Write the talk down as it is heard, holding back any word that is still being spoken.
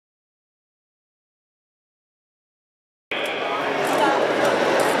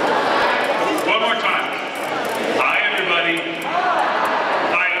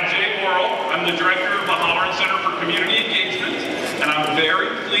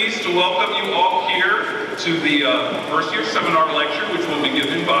pleased to welcome you all here to the first year seminar lecture, which will be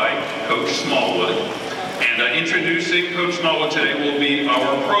given by Coach Smallwood. And introducing Coach Smallwood today will be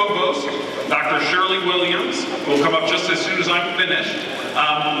our provost, Dr. Shirley Williams, who will come up just as soon as I'm finished.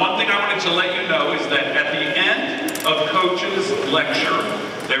 One thing I wanted to let you know is that at the end of Coach's lecture,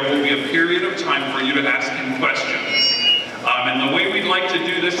 there will be a period of time for you to ask him questions. And the way we'd like to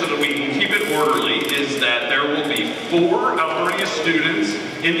do this so that we can keep it orderly is that there will be 4 Alvernia students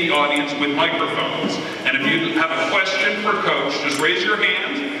in the audience with microphones. And if you have a question for Coach, just raise your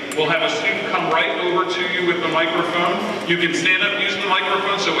hand. We'll have a student come right over to you with the microphone. You can stand up using the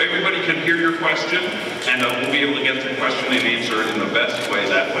microphone so everybody can hear your question, and we'll be able to get the question and answer it in the best way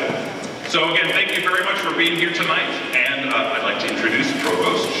that way. So again, thank you very much for being here tonight, and I'd like to introduce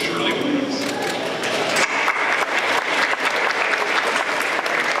Provost Shirley Williams.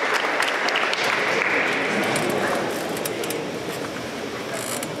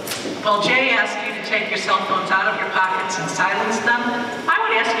 Well, Jay asked you to take your cell phones out of your pockets and silence them. I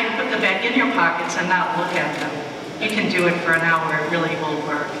would ask you to put them back in your pockets and not look at them. You can do it for an hour, it really will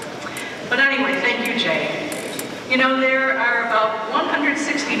work. But anyway, thank you, Jay. You know, there are about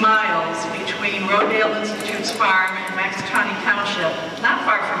 160 miles between Rodale Institute's farm in Maxitawny Township, not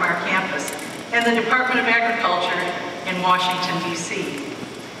far from our campus, and the Department of Agriculture in Washington, D.C.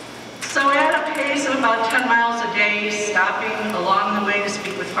 So at a pace of about 10 miles a day, stopping along the way to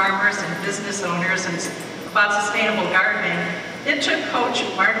speak with farmers and business owners and about sustainable gardening, it took Coach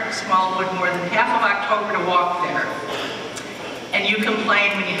Mark Smallwood more than half of October to walk there. And you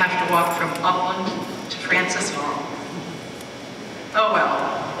complain when you have to walk from Upland to Francis Hall. Oh well,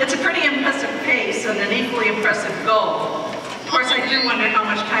 it's a pretty impressive pace and an equally impressive goal. Of course, I do wonder how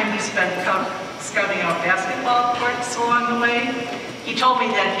much time he spent scouting out basketball courts along the way. He told me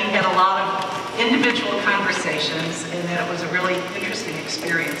that he had a lot of individual conversations and that it was a really interesting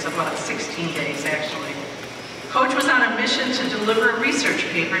experience, about 16 days actually. Coach was on a mission to deliver a research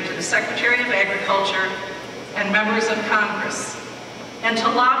paper to the Secretary of Agriculture and members of Congress, and to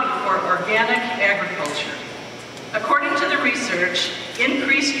lobby for organic agriculture. According to the research,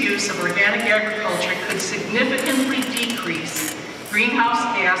 increased use of organic agriculture could significantly decrease greenhouse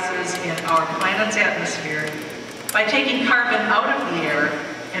gases in our planet's atmosphere by taking carbon out of the air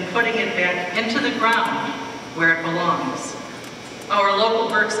and putting it back into the ground where it belongs. Our local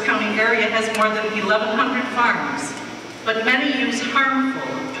Berks County area has more than 1,100 farms, but many use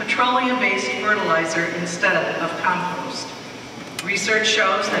harmful petroleum-based fertilizer instead of compost. Research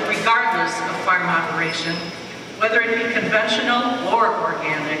shows that regardless of farm operation, whether it be conventional or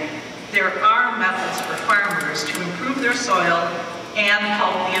organic, there are methods for farmers to improve their soil and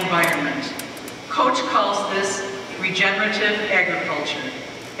help the environment. Coach calls this regenerative agriculture,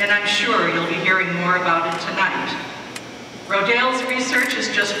 and I'm sure you'll be hearing more about it tonight. Rodale's research is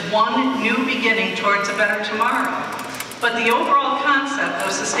just one new beginning towards a better tomorrow, but the overall concept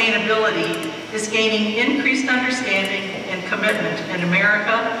of sustainability is gaining increased understanding and commitment in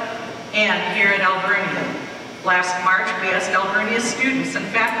America and here at Alvernia. Last March, we asked Alvernia students and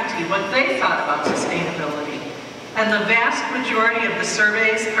faculty what they thought about sustainability, and the vast majority of the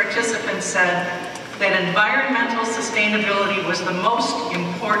survey's participants said that environmental sustainability was the most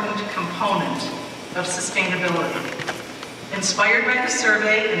important component of sustainability. Inspired by the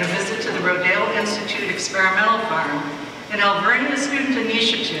survey and a visit to the Rodale Institute Experimental Farm, an Alvernia student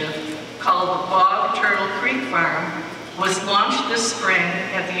initiative called the Bog Turtle Creek Farm was launched this spring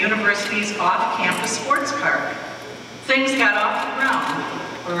at the university's off-campus sports park. Things got off the ground,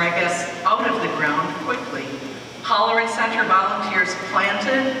 or I guess out of the ground, quickly. Holler and Center volunteers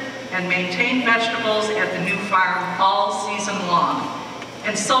planted and maintained vegetables at the new farm all season long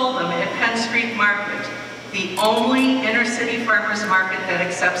and sold them at Penn Street Market, the only inner-city farmers market that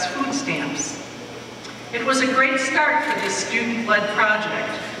accepts food stamps. It was a great start for this student-led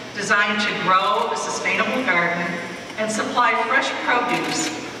project designed to grow a sustainable garden and supply fresh produce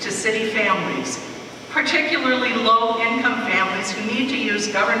to city families, particularly low-income families who need to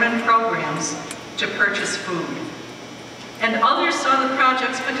use government programs to purchase food. And others saw the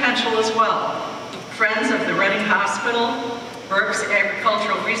project's potential as well. Friends of the Reading Hospital, Berks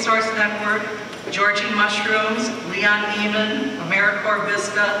Agricultural Resource Network, Georgie Mushrooms, Leon Neiman, AmeriCorps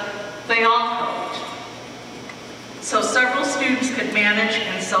Vista, they all helped. So several students could manage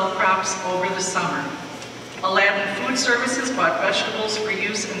and sell crops over the summer. Aladdin Food Services bought vegetables for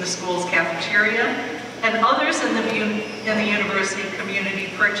use in the school's cafeteria, and others in the university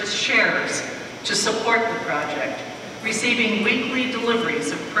community purchased shares to support the project, receiving weekly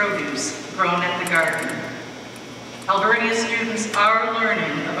deliveries of produce grown at the garden. Alvernia students are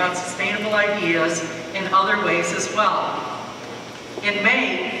learning about sustainable ideas in other ways as well. In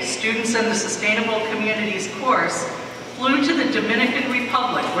May, students in the Sustainable Communities course flew to the Dominican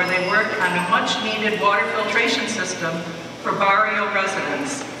Republic where they worked on a much-needed water filtration system for barrio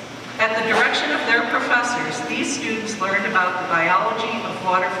residents. At the direction of their professors, these students learned about the biology of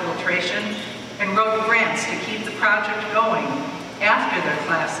water filtration and wrote grants to keep the project going after their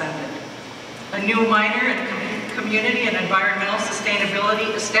class ended. A new minor in community and environmental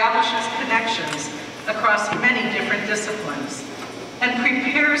sustainability establishes connections across many different disciplines and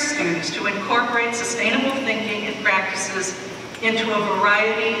prepares students to incorporate sustainable thinking and practices into a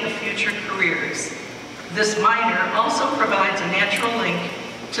variety of future careers. This minor also provides a natural link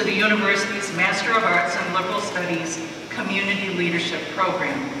to the university's Master of Arts and Liberal Studies Community Leadership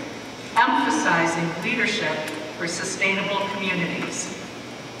Program, emphasizing leadership for sustainable communities.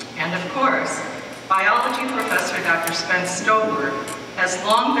 And of course, biology professor Dr. Spence Stover has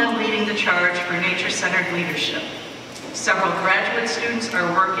long been leading the charge for nature-centered leadership. Several graduate students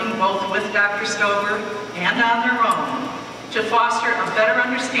are working both with Dr. Stover and on their own to foster a better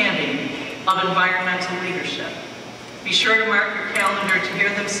understanding of environmental leadership. Be sure to mark your calendar to hear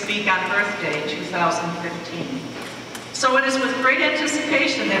them speak on Earth Day 2015. So it is with great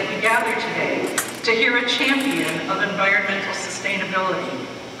anticipation that we gather today to hear a champion of environmental sustainability,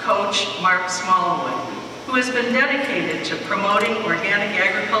 Coach Mark Smallwood, who has been dedicated to promoting organic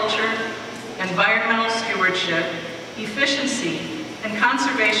agriculture, environmental stewardship, efficiency, and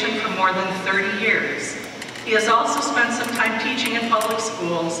conservation for more than 30 years. He has also spent some time teaching in public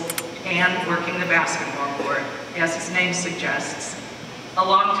schools and working the basketball court, as his name suggests. A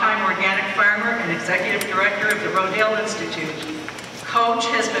longtime organic farmer and executive director of the Rodale Institute, Coach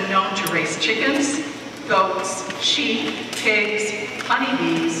has been known to raise chickens, goats, sheep, pigs,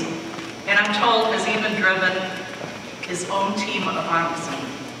 honeybees, and I'm told has even driven his own team of oxen.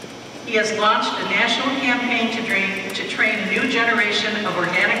 He has launched a national campaign to train a new generation of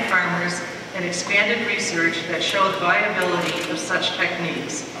organic farmers and expanded research that show the viability of such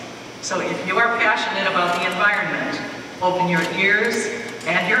techniques. So if you are passionate about the environment, open your ears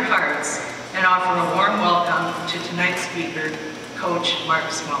and your hearts and offer a warm welcome to tonight's speaker, Coach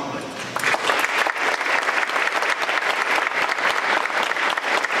Mark Smallwood.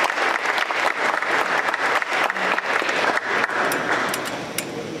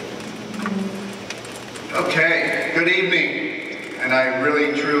 Okay, good evening, and I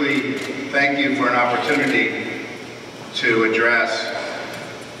really, truly thank you for an opportunity to address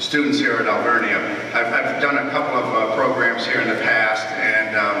students here at Alvernia. I've done a couple of programs here in the past,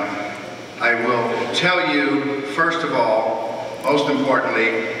 and I will tell you, first of all, most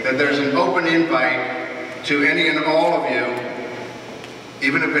importantly, that there's an open invite to any and all of you,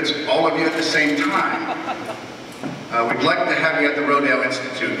 even if it's all of you at the same time. We'd like to have you at the Rodale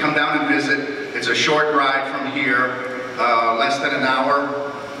Institute. Come down and visit. It's a short ride from here, less than an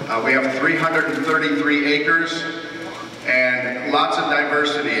hour. We have 333 acres and lots of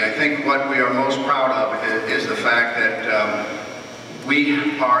diversity. I think what we are most proud of is the fact that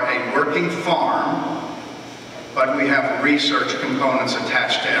we are a working farm, but we have research components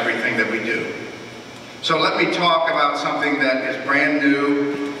attached to everything that we do. So let me talk about something that is brand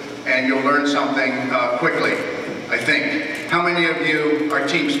new, and you'll learn something quickly, I think. How many of you are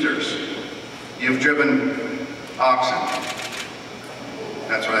Teamsters? You've driven oxen.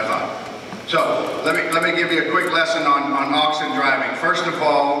 That's what I thought. So let me give you a quick lesson on oxen driving. First of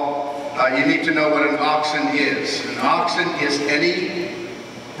all, you need to know what an oxen is. An oxen is any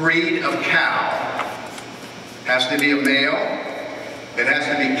breed of cow. It has to be a male, it has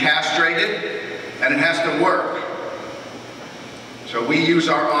to be castrated, and it has to work. So we use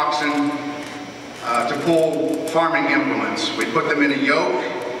our oxen to pull farming implements. We put them in a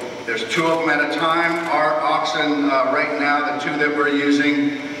yoke. There's 2 of them at a time. Our oxen right now, the 2 that we're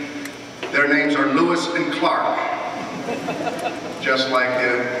using, their names are Lewis and Clark. Just like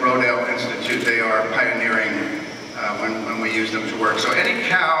the Rodale Institute, they are pioneering when we use them to work. So any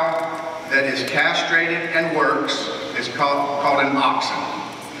cow that is castrated and works is called an oxen.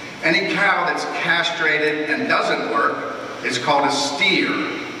 Any cow that's castrated and doesn't work is called a steer.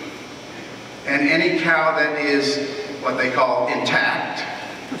 And any cow that is what they call intact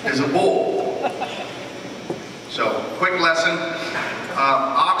is a bull. So, quick lesson.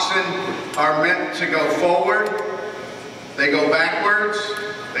 Oxen are meant to go forward. They go backwards.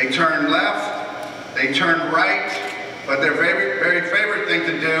 They turn left. They turn right. But their very, very favorite thing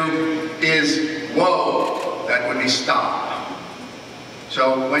to do is whoa. That would be stop.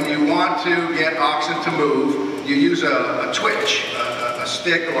 So when you want to get oxen to move, you use a twitch, a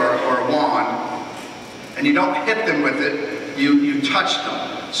stick or a wand, and you don't hit them with it, you touch them.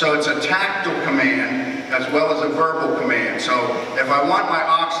 So it's a tactile command, as well as a verbal command. So if I want my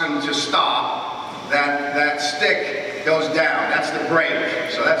oxen to stop, that stick goes down. That's the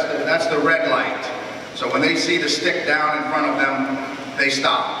brake. So that's the red light. So when they see the stick down in front of them, they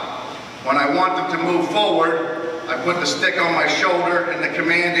stop. When I want them to move forward, I put the stick on my shoulder, and the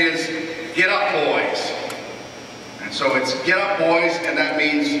command is, get up, boys. And so it's get up, boys, and that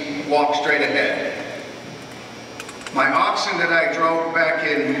means walk straight ahead. My oxen that I drove back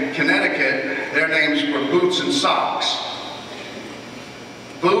in Connecticut, their names were Boots and Socks.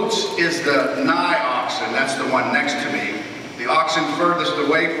 Boots is the nigh oxen, that's the one next to me. The oxen furthest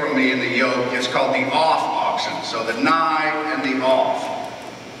away from me in the yoke is called the off oxen, so the nigh and the off.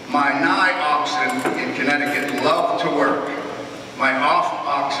 My nigh oxen in Connecticut loved to work. My off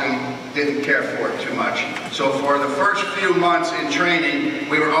oxen didn't care for it too much. So for the first few months in training,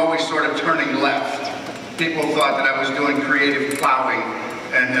 we were always sort of turning left. People thought that I was doing creative plowing,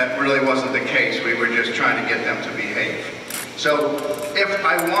 and that really wasn't the case. We were just trying to get them to behave. So if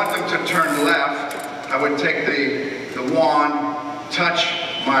I want them to turn left, I would take the wand, touch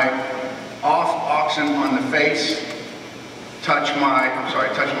my off oxen on the face, touch my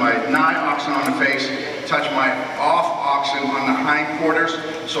nigh oxen on the face, touch my off oxen on the hindquarters.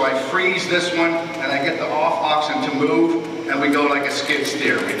 So I freeze this one, and I get the off oxen to move, and we go like a skid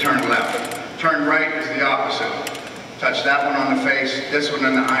steer. We turn left. Turn right is the opposite. Touch that one on the face, this one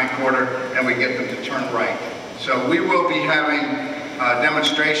on the hindquarter, and we get them to turn right. So we will be having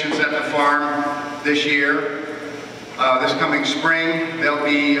demonstrations at the farm this year. This coming spring, they'll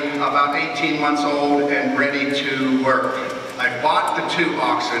be about 18 months old and ready to work. I bought the 2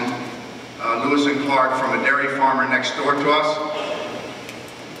 oxen, Lewis and Clark, from a dairy farmer next door to us.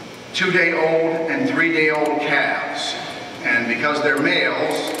 2-day-old and 3-day-old calves. And because they're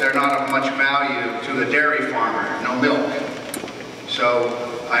males, they're not of much value to the dairy farmer, no milk. So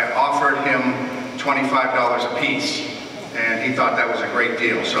I offered him $25 a piece, and he thought that was a great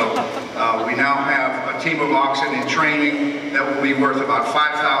deal. So we now have a team of oxen in training that will be worth about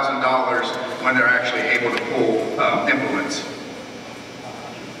 $5,000 when they're actually able to pull implements.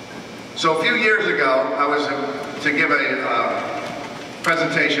 So a few years ago, I was to give a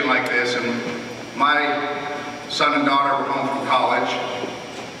presentation like this, and my son and daughter were home from college,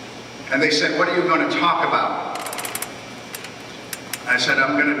 and they said, what are you going to talk about? I said,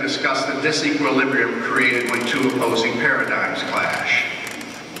 I'm going to discuss the disequilibrium created when 2 opposing paradigms clash.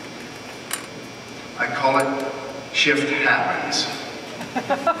 I call it shift happens.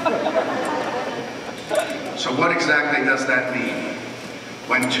 So what exactly does that mean?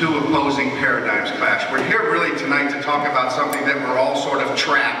 When 2 opposing paradigms clash. We're here really tonight to talk about something that we're all sort of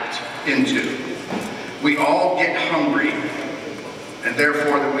trapped into. We all get hungry, and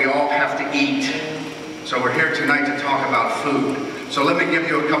therefore that we all have to eat. So we're here tonight to talk about food. So let me give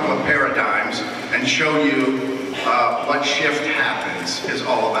you a couple of paradigms and show you what shift happens is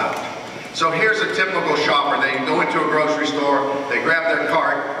all about. So here's a typical shopper. They go into a grocery store, they grab their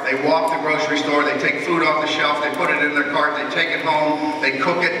cart, they walk the grocery store, they take food off the shelf, they put it in their cart, they take it home, they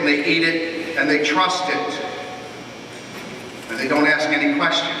cook it and they eat it, and they trust it. And they don't ask any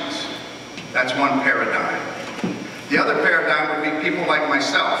questions. That's one paradigm. The other paradigm would be people like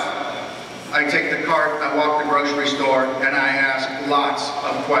myself. I take the cart, I walk the grocery store, and I ask lots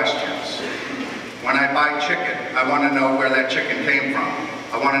of questions. When I buy chicken, I want to know where that chicken came from.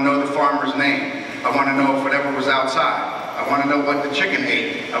 I want to know the farmer's name. I want to know if whatever was outside. I want to know what the chicken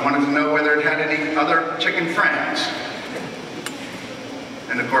ate. I wanted to know whether it had any other chicken friends.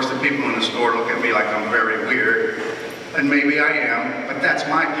 And of course the people in the store look at me like I'm very weird. And maybe I am, but that's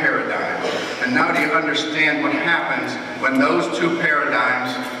my paradigm. And now do you understand what happens when those 2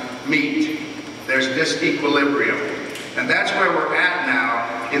 paradigms meet? There's disequilibrium. And that's where we're at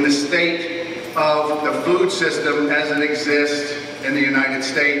now in the state of the food system as it exists in the United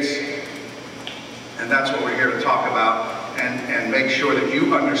States. And that's what we're here to talk about and make sure that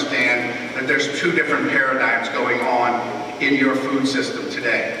you understand that there's 2 different paradigms going on in your food system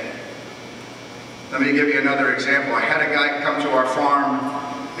today. Let me give you another example. I had a guy come to our farm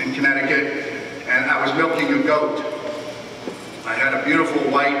in Connecticut, and I was milking a goat. I had a beautiful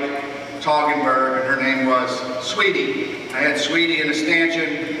white Toggenburg, and her name was Sweetie. I had Sweetie in a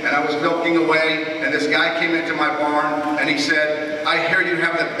stanchion, and I was milking away, and this guy came into my barn, and he said, I hear you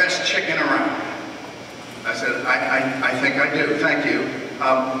have the best chicken around. I said, I think I do, thank you.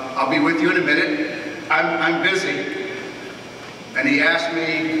 I'll be with you in a minute. I'm busy. And he asked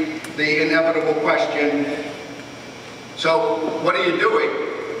me the inevitable question, so what are you doing?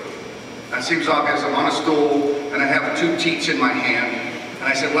 That seems obvious. I'm on a stool and I have 2 teats in my hand. And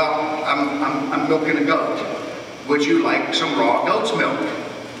I said, well, I'm milking a goat. Would you like some raw goat's milk?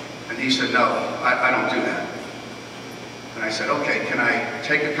 And he said, no. I don't do that. And I said, okay, can I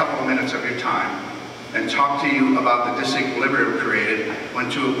take a couple of minutes of your time and talk to you about the disequilibrium created when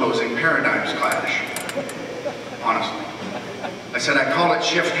two opposing paradigms clash? Honestly. I said, I call it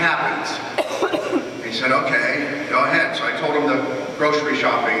shift happens. He said, okay, go ahead. So I told him the grocery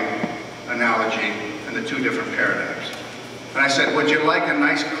shopping analogy and the two different paradigms. And I said, would you like a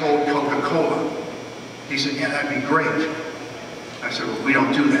nice cold Coca-Cola? He said, yeah, that'd be great. I said, well, we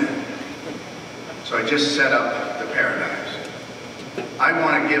don't do that. So I just set up the paradigms. I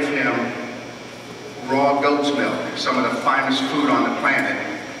want to give him raw goat's milk, some of the finest food on the planet,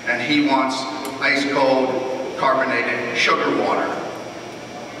 and he wants ice cold, carbonated sugar water.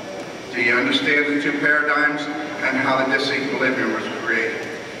 Do you understand the two paradigms and how the disequilibrium was created?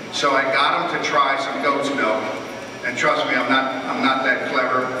 So I got him to try some goat's milk, and trust me, I'm not that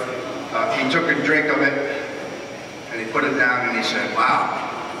clever. He took a drink of it, and he put it down, and he said, wow,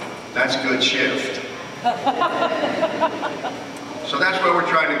 that's good shift. So that's where we're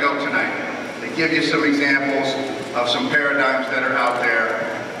trying to go tonight, to give you some examples of some paradigms that are out there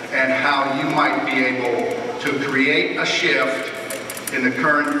and how you might be able to create a shift in the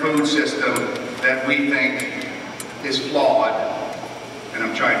current food system that we think is flawed, and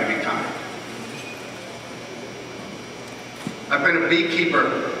I'm trying to be kind. I've been a beekeeper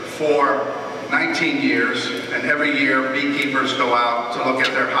for 19 years, and every year beekeepers go out to look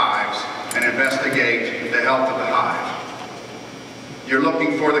at their hives and investigate the health of the hive. You're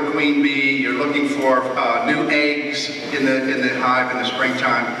looking for the queen bee, you're looking for new eggs in the hive in the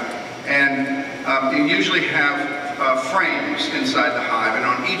springtime, and you usually have frames inside the hive, and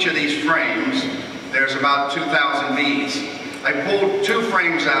on each of these frames there's about 2,000 bees. I pulled 2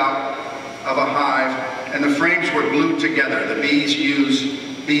 frames out of a hive, and the frames were glued together. The bees use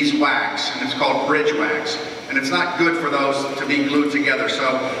beeswax, and it's called bridge wax, and it's not good for those to be glued together. So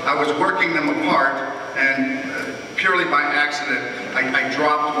I was working them apart, and purely by accident, I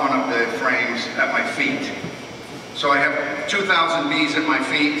dropped one of the frames at my feet. So I have 2,000 bees at my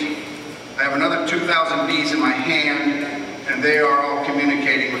feet. I have another 2,000 bees in my hand, and they are all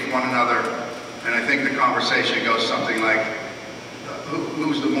communicating with one another. And I think the conversation goes something like,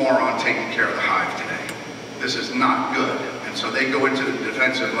 who's the moron taking care of the hive today? This is not good. And so they go into the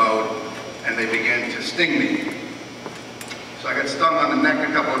defensive mode, and they begin to sting me. So I got stung on the neck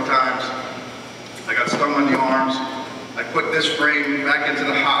a couple of times. I got stung on the arms. I put this frame back into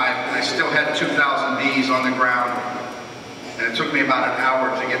the hive, and I still had 2,000 bees on the ground. And it took me about an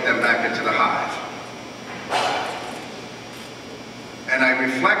hour to get them back into the hive. And I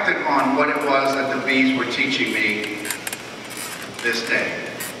reflected on what it was that the bees were teaching me this day.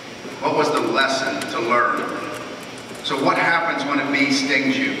 What was the lesson to learn? So what happens when a bee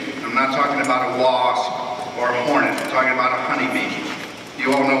stings you? I'm not talking about a wasp or a hornet. I'm talking about a honeybee.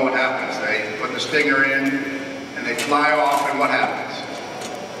 You all know what happens. They put the stinger in, and they fly off, and what happens?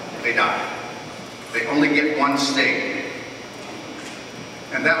 They die. They only get one sting.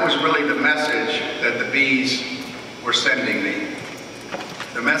 And that was really the message that the bees were sending me.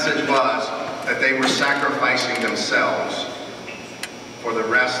 The message was that they were sacrificing themselves for the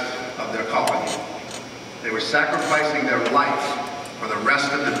rest of their colony. They were sacrificing their life for the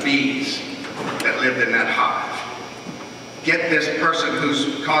rest of the bees that lived in that hive. Get this person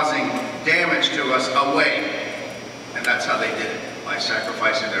who's causing damage to us away. And that's how they did it, by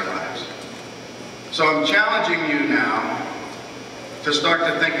sacrificing their lives. So I'm challenging you now to start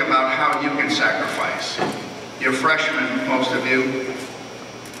to think about how you can sacrifice. You're freshmen, most of you,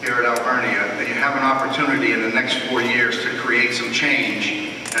 here at Alvernia, and you have an opportunity in the next 4 years to create some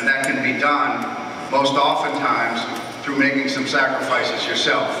change, and that can be done most oftentimes through making some sacrifices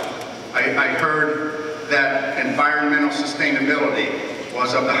yourself. I heard that environmental sustainability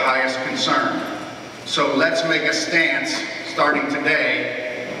was of the highest concern. So let's make a stance starting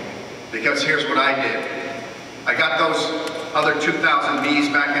today, because here's what I did. I got those other 2,000 bees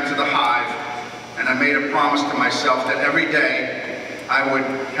back into the hive, and I made a promise to myself that every day I would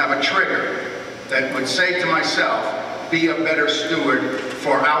have a trigger that would say to myself, be a better steward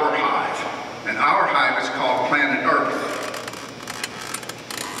for our hive. And our hive is called planet Earth.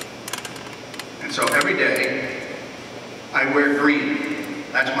 And so every day I wear green.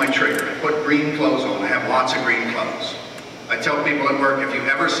 That's my trigger. I put green clothes on. I have lots of green clothes. I tell people at work, if you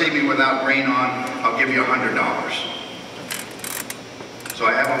ever see me without green on, I'll give you $100. So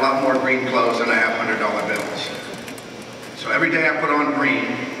I have a lot more green clothes than I have $100 bills. So every day I put on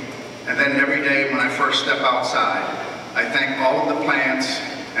green, and then every day when I first step outside, I thank all of the plants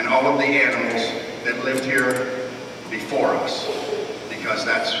and all of the animals that lived here before us, because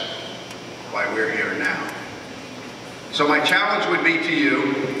that's why we're here now. So my challenge would be to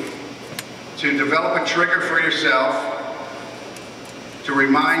you to develop a trigger for yourself, to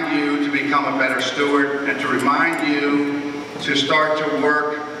remind you to become a better steward, and to remind you to start to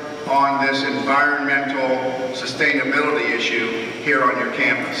work on this environmental sustainability issue here on your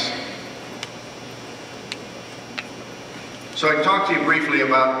campus. So I talked to you briefly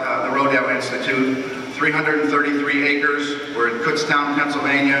about the Rodale Institute. 333 acres. We're in Kutztown,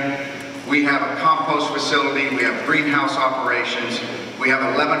 Pennsylvania. We have a compost facility. We have greenhouse operations. We have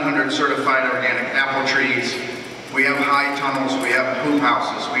 1,100 certified organic apple trees. We have high tunnels. We have hoop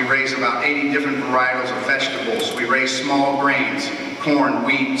houses. We raise about 80 different varietals of vegetables. We raise small grains, corn,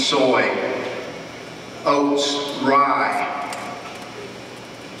 wheat, soy, oats, rye.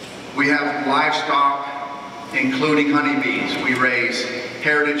 We have livestock, including honeybees. We raise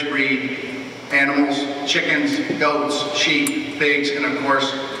heritage breed animals, chickens, goats, sheep, pigs, and of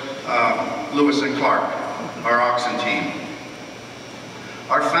course, Lewis and Clark, our oxen team.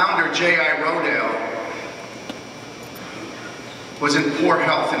 Our founder, J.I. Rodale, was in poor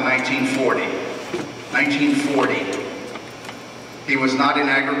health in 1940. 1940. He was not in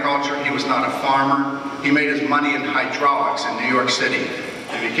agriculture, he was not a farmer. He made his money in hydraulics in New York City.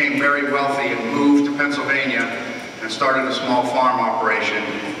 He became very wealthy and moved to Pennsylvania and started a small farm operation,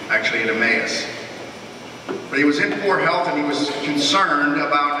 actually in Emmaus. But he was in poor health and he was concerned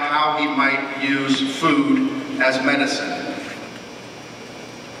about how he might use food as medicine.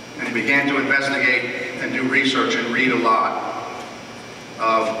 And he began to investigate and do research and read a lot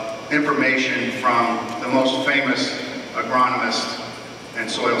of information from the most famous agronomists and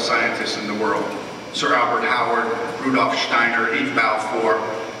soil scientists in the world. Sir Albert Howard, Rudolf Steiner, Yves Balfour.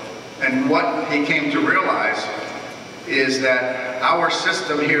 And what he came to realize is that our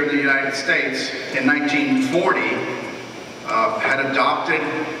system here in the United States in 1940 had adopted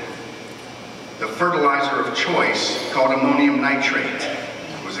the fertilizer of choice called ammonium nitrate.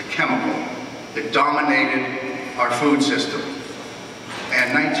 It was a chemical that dominated our food system.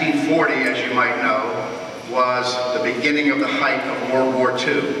 And 1940, as you might know, was the beginning of the height of World War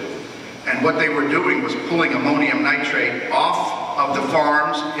II. And what they were doing was pulling ammonium nitrate off of the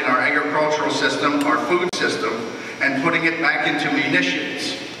farms in our agricultural system, our food system, and putting it back into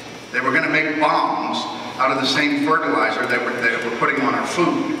munitions. They were going to make bombs out of the same fertilizer that we're putting on our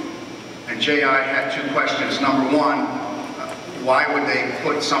food. And J.I. had two questions. Number one, why would they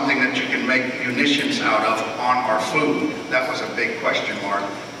put something that you can make munitions out of on our food? That was a big question mark.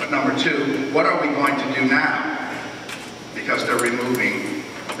 But number two, what are we going to do now? Because they're removing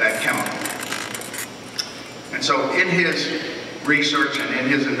that chemical. And so in his research and in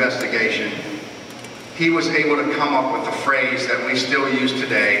his investigation, he was able to come up with the phrase that we still use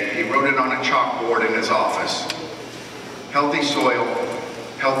today. He wrote it on a chalkboard in his office. Healthy soil,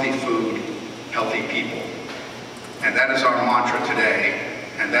 healthy food, healthy people. And that is our mantra today,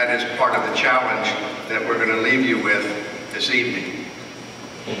 and that is part of the challenge that we're going to leave you with this evening.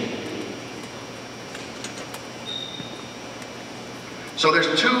 So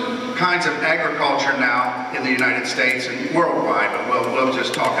there's two kinds of agriculture now in the United States and worldwide, but we'll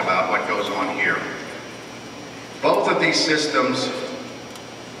just talk about what goes on here. Both of these systems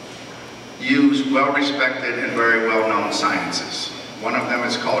use well-respected and very well-known sciences. One of them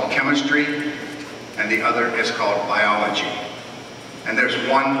is called chemistry, and the other is called biology. And there's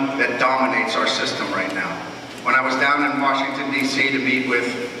one that dominates our system right now. When I was down in Washington, D.C. to meet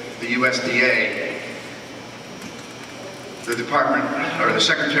with the USDA, the Department, or the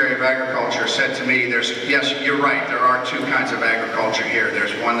Secretary of Agriculture said to me, yes, you're right, there are two kinds of agriculture here.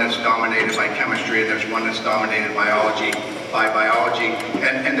 There's one that's dominated by chemistry, and there's one that's dominated by biology.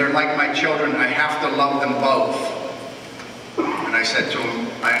 And they're like my children, I have to love them both. And I said to him,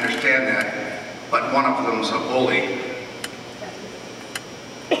 I understand that, but one of them's a bully.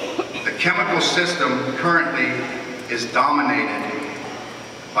 The chemical system currently is dominated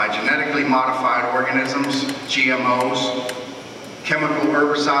by genetically modified organisms, GMOs, chemical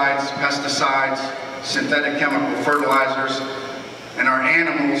herbicides, pesticides, synthetic chemical fertilizers, and our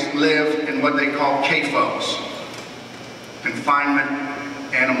animals live in what they call CAFOs, confinement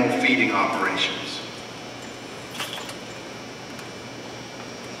animal feeding operations.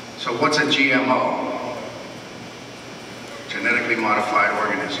 So what's a GMO? Genetically modified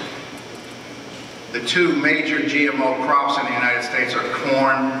organism. The two major GMO crops in the United States are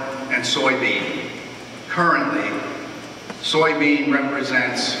corn and soybean. Currently, soybean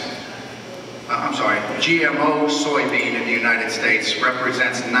represents, GMO soybean in the United States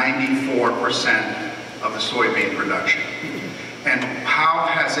represents 94% of the soybean production. And how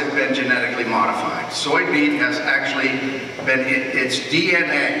has it been genetically modified? Soybean has actually been, its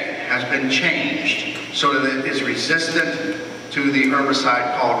DNA has been changed so that it is resistant to the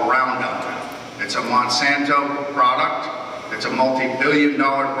herbicide called Roundup. It's a Monsanto product. It's a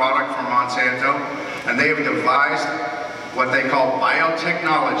multi-billion-dollar product from Monsanto. And they have devised what they call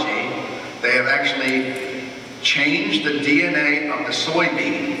biotechnology. They have actually changed the DNA of the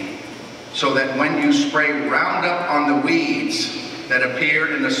soybean so that when you spray Roundup on the weeds that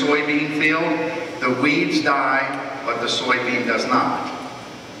appear in the soybean field, the weeds die, but the soybean does not.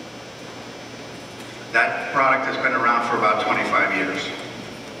 That product has been around for about 25 years.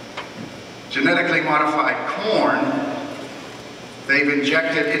 Genetically modified corn, they've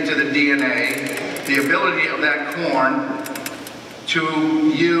injected into the DNA the ability of that corn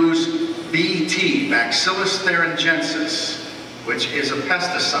to use BT, Bacillus thuringiensis, which is a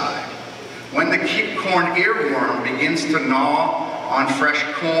pesticide. When the corn earworm begins to gnaw on fresh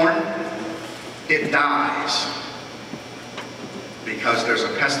corn, it dies because there's a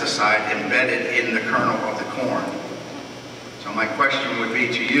pesticide embedded in the kernel of the corn. So my question would be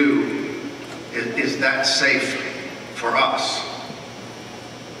to you, is that safe for us?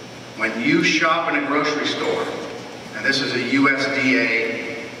 When you shop in a grocery store, and this is a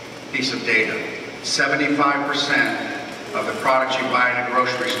USDA piece of data, 75% of the products you buy in a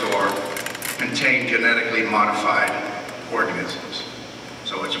grocery store contain genetically modified organisms.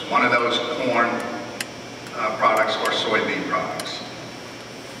 So it's one of those corn products or soybean products.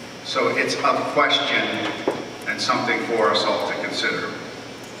 So it's a question and something for us all to consider.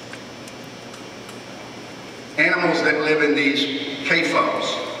 Animals that live in these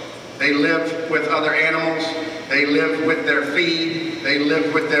CAFOs, they live with other animals, they live with their feed, they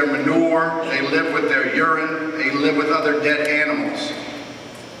live with their manure, they live with their urine, they live with other dead animals.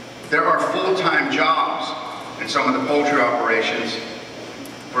 There are full-time jobs in some of the poultry operations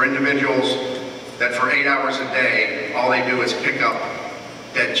for individuals that for 8 hours a day, all they do is pick up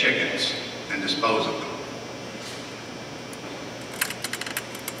dead chickens and dispose of them.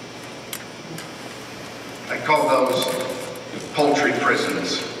 I call those poultry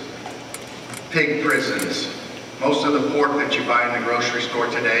prisons, pig prisons. Most of the pork that you buy in the grocery store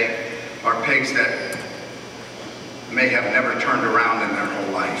today are pigs that may have never turned around in their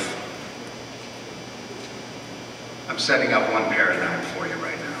whole life. I'm setting up one paradigm for you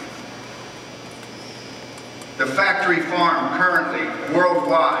right now. The factory farm currently,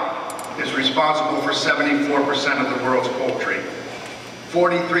 worldwide, is responsible for 74% of the world's poultry.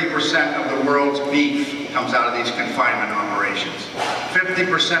 43% of the world's beef comes out of these confinement operations.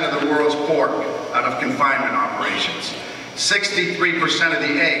 50% of the world's pork out of confinement operations. 63% of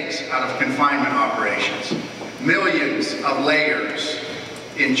the eggs out of confinement operations. Millions of layers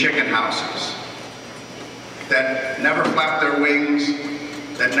in chicken houses that never flap their wings,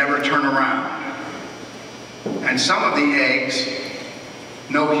 that never turn around. And some of the eggs,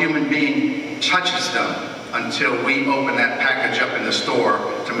 no human being touches them until we open that package up in the store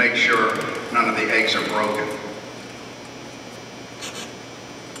to make sure none of the eggs are broken.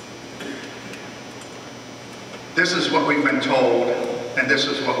 This is what we've been told, and this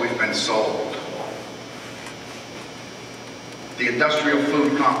is what we've been sold. The industrial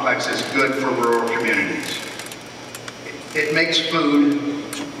food complex is good for rural communities. It makes food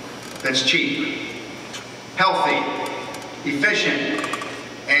that's cheap, healthy, efficient,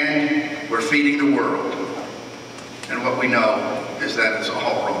 and we're feeding the world. And what we know is that it's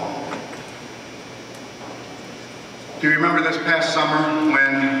all wrong. Do you remember this past summer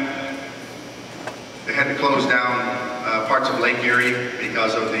when they had to close down parts of Lake Erie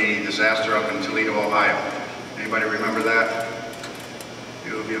because of the disaster up in Toledo, Ohio? Anybody remember that? A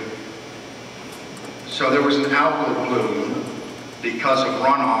few of you. So there was an algal bloom because of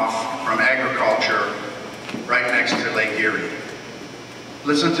runoff from agriculture right next to Lake Erie.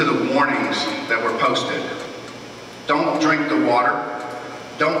 Listen to the warnings that were posted. Don't drink the water.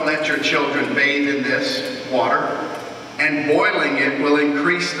 Don't let your children bathe in this water. And boiling it will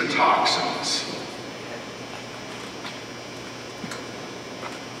increase the toxins.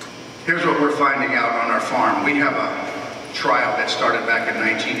 Here's what we're finding out on our farm. We have a trial that started back in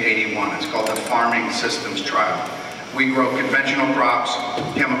 1981. It's called the Farming Systems Trial. We grow conventional crops,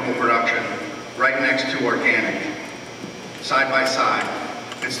 chemical production, right next to organic, side by side.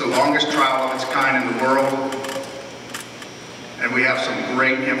 It's the longest trial of its kind in the world, and we have some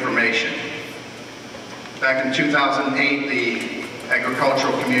great information. Back in 2008, the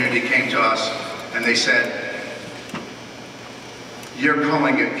agricultural community came to us and they said, "You're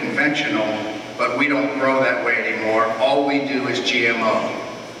calling it conventional, but we don't grow that way anymore. All we do is GMO.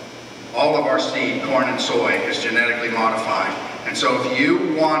 All of our seed, corn and soy, is genetically modified. And so if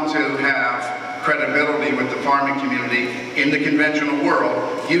you want to have credibility with the farming community in the conventional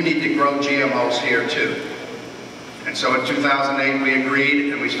world, you need to grow GMOs here too." And so in 2008 we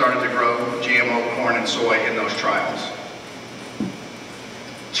agreed and we started to grow GMO corn and soy in those trials.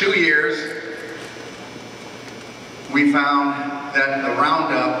 2 years, we found that the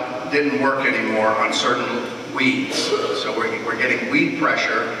Roundup didn't work anymore on certain weeds. So we're getting weed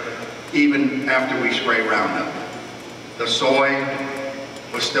pressure even after we spray Roundup. The soy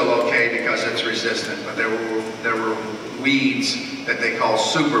was still okay because it's resistant, but there were weeds that they call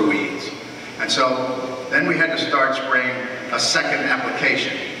super weeds. And so then we had to start spraying a second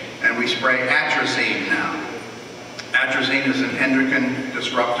application, and we spray atrazine now. Atrazine is an endocrine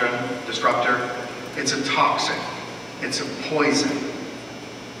disruptor. It's a toxin. It's a poison.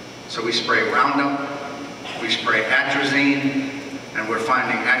 So we spray Roundup, we spray atrazine, and we're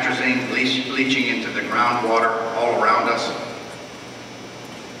finding atrazine leaching into the groundwater all around us.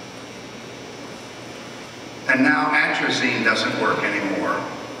 And now atrazine doesn't work anymore.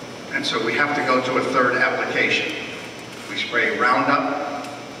 And so we have to go to a third application. We spray Roundup,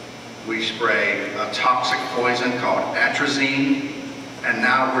 we spray a toxic poison called atrazine, and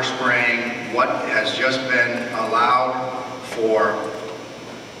now we're spraying what has just been allowed for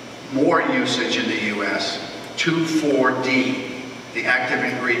more usage in the US, 2,4-D, the active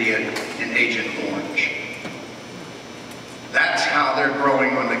ingredient in Agent Orange. That's how they're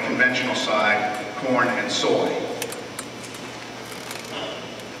growing on the conventional side, corn and soy.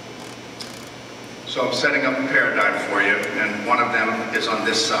 So I'm setting up a paradigm for you, and one of them is on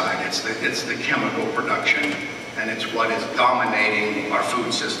this side. It's the chemical production, and it's what is dominating our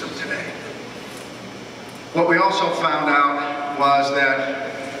food system today. What we also found out was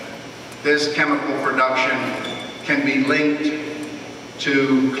that this chemical production can be linked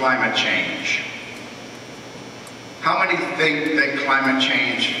to climate change. How many think that climate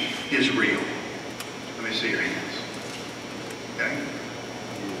change is real? Let me see your hands. Okay.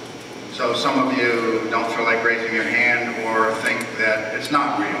 So some of you don't feel like raising your hand or think that it's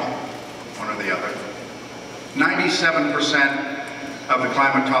not real, one or the other. 97% of the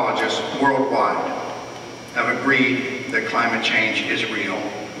climatologists worldwide have agreed that climate change is real,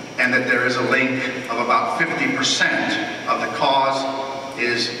 and that there is a link of about 50% of the cause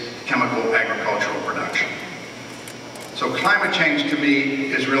is chemical agricultural production. So climate change to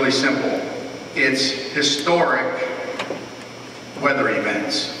me is really simple. It's historic weather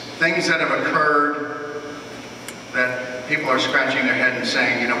events. Things that have occurred that people are scratching their head and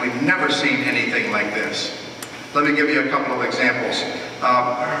saying, you know, we've never seen anything like this. Let me give you a couple of examples.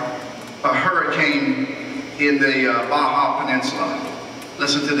 A hurricane in the Baja Peninsula.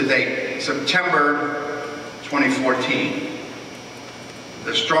 Listen to the date, September 2014.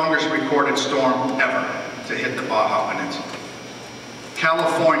 The strongest recorded storm ever to hit the Baja Peninsula.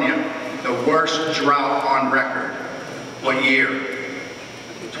 California, the worst drought on record. What year?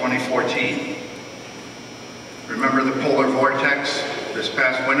 2014. Remember the polar vortex this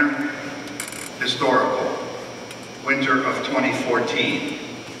past winter? Historical. Winter of 2014.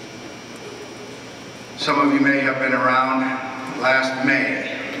 Some of you may have been around last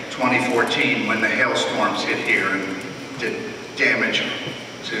May 2014 when the hailstorms hit here and did damage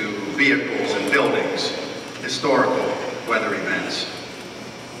to vehicles and buildings. Historical weather events.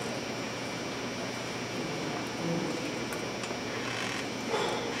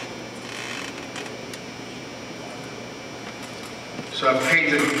 So I've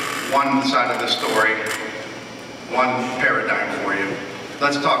painted one side of the story, one paradigm for you.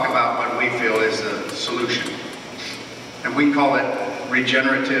 Let's talk about what we feel is the solution. And we call it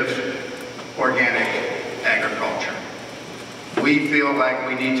regenerative organic agriculture. We feel like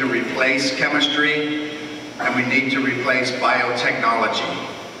we need to replace chemistry and we need to replace biotechnology.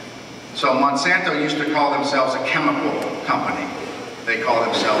 So Monsanto used to call themselves a chemical company. They call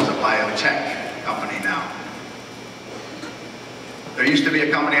themselves a biotech company now. There used to be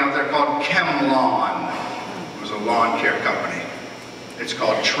a company out there called ChemLawn. It was a lawn care company. It's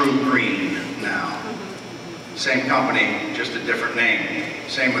called True Green now. Same company, just a different name.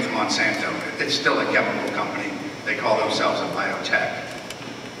 Same with Monsanto. It's still a chemical company. They call themselves a biotech.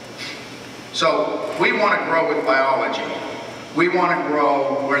 So we want to grow with biology. We want to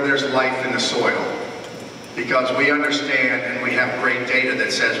grow where there's life in the soil. Because we understand and we have great data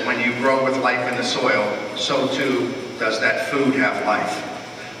that says when you grow with life in the soil, so too does that food have life.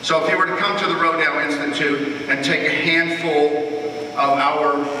 So if you were to come to the Rodale Institute and take a handful of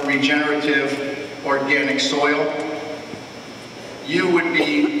our regenerative organic soil, you would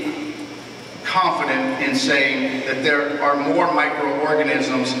be confident in saying that there are more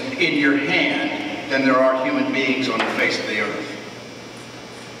microorganisms in your hand than there are human beings on the face of the earth.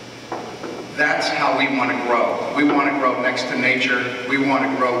 That's how we want to grow. We want to grow next to nature. We want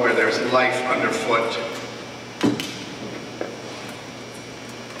to grow where there's life underfoot.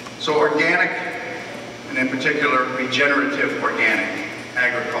 So organic, and in particular regenerative organic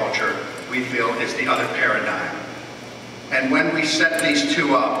agriculture, we feel is the other paradigm. And when we set these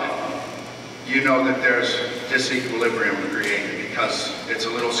two up, you know that there's disequilibrium created, because it's a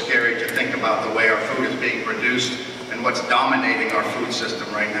little scary to think about the way our food is being produced and what's dominating our food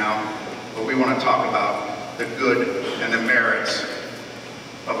system right now. But we want to talk about the good and the merits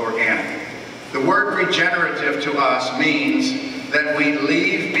of organic. The word regenerative to us means that we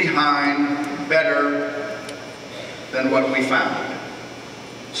leave behind better than what we found.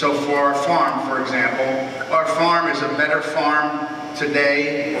 So for our farm, for example, our farm is a better farm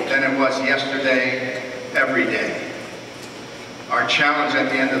today than it was yesterday, every day. Our challenge at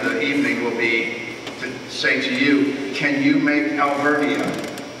the end of the evening will be to say to you, can you make Alvernia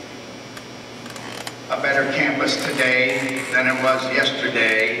a better campus today than it was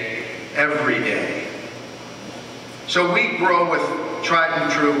yesterday, every day? So we grow with tried and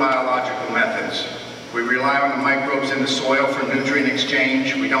true biological methods. We rely on the microbes in the soil for nutrient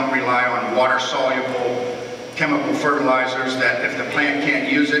exchange. We don't rely on water-soluble chemical fertilizers that if the plant can't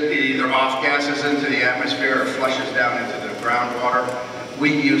use it, it either off-gases into the atmosphere or flushes down into the groundwater.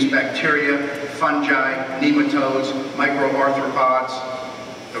 We use bacteria, fungi, nematodes, microarthropods,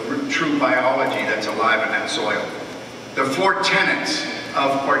 the true biology that's alive in that soil. The four tenets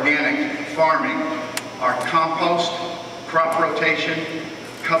of organic farming are compost, crop rotation,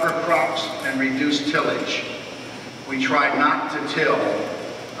 cover crops, and reduced tillage. We try not to till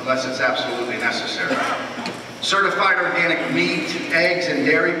unless it's absolutely necessary. Certified organic meat, eggs, and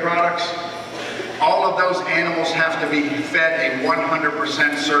dairy products, all of those animals have to be fed a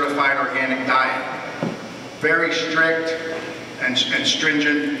 100% certified organic diet. Very strict and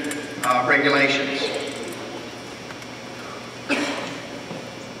stringent regulations.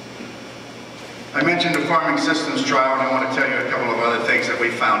 I mentioned the farming systems trial, and I want to tell you a couple of other things that we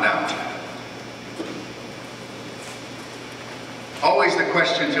found out. Always the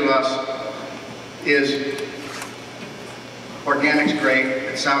question to us is, organic's great,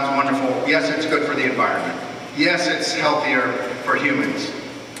 it sounds wonderful. Yes, it's good for the environment. Yes, it's healthier for humans.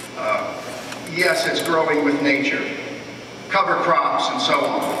 Yes, it's growing with nature. Cover crops and so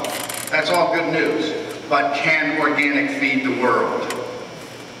on. That's all good news. But can organic feed the world?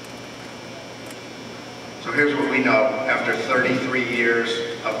 So here's what we know after 33 years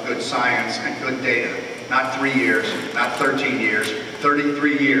of good science and good data. Not 3 years, not 13 years,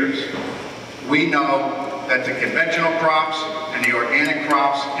 33 years. We know that the conventional crops and the organic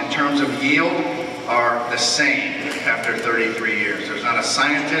crops in terms of yield are the same after 33 years. There's not a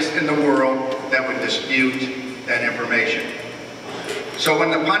scientist in the world that would dispute that information. So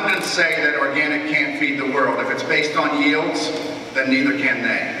when the pundits say that organic can't feed the world, if it's based on yields, then neither can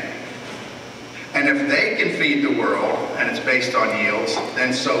they. And if they can feed the world, and it's based on yields,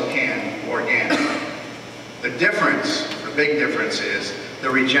 then so can organic. The difference, the big difference is the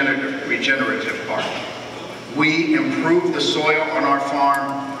regenerative part. We improve the soil on our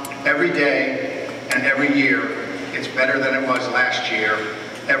farm every day and every year. It's better than it was last year,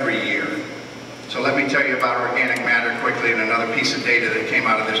 every year. So let me tell you about organic matter quickly and another piece of data that came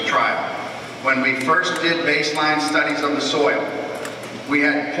out of this trial. When we first did baseline studies of the soil, we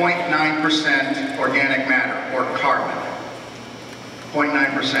had 0.9% organic matter, or carbon.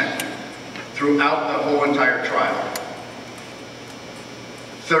 0.9% throughout the whole entire trial.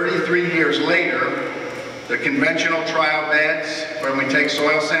 33 years later, the conventional trial beds, when we take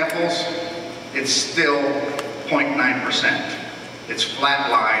soil samples, it's still 0.9%. It's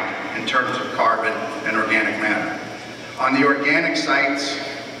flatlined in terms of carbon and organic matter. On the organic sites,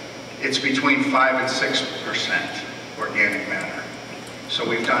 it's between 5 and 6% organic matter. So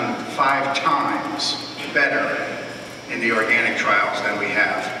we've done 5 times better in the organic trials than we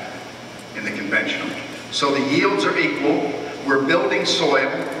have in the conventional. So the yields are equal. We're building soil.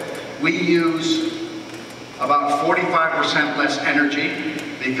 We use about 45% less energy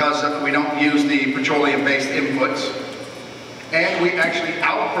because we don't use the petroleum-based inputs. And we actually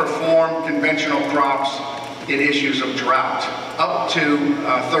outperform conventional crops in issues of drought, up to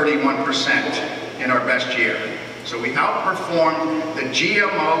 31% in our best year. So we outperformed the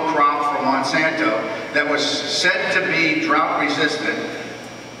GMO crop from Monsanto that was said to be drought resistant.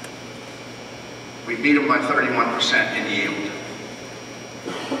 We beat them by 31% in yield.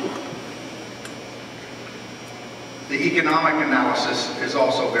 The economic analysis is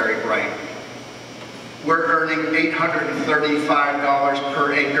also very bright. We're earning $835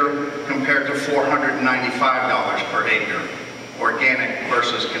 per acre compared to $495 per acre, organic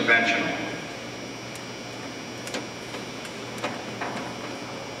versus conventional.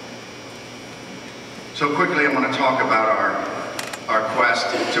 So quickly I want to talk about our quest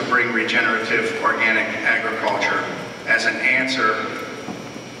quest to bring regenerative organic agriculture as an answer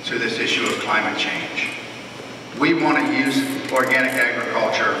to this issue of climate change. We want to use organic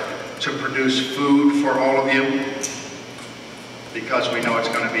agriculture to produce food for all of you because we know it's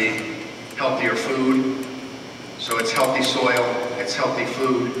going to be healthier food. So it's healthy soil, it's healthy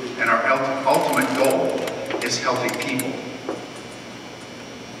food, and our ultimate goal is healthy people.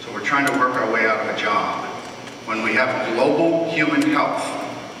 So we're trying to work our way out of a job. When we have global human health,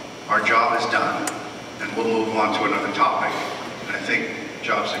 our job is done, and we'll move on to another topic. And I think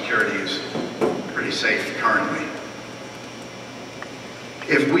job security is pretty safe currently.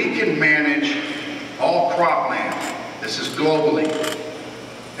 If we can manage all cropland, this is globally,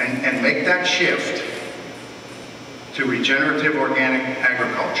 and make that shift to regenerative organic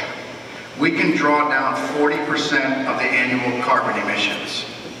agriculture, we can draw down 40% of the annual carbon emissions.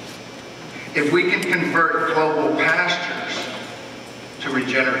 If we can convert global pastures to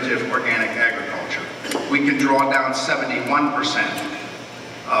regenerative organic agriculture, we can draw down 71%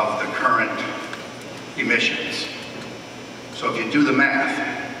 of the current emissions. So if you do the math,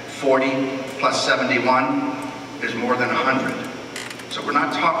 40 plus 71 is more than 100. So we're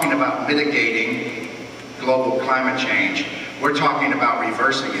not talking about mitigating global climate change. We're talking about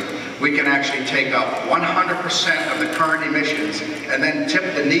reversing it. We can actually take up 100% of the current emissions and then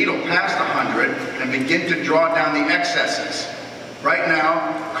tip the needle past 100 and begin to draw down the excesses. Right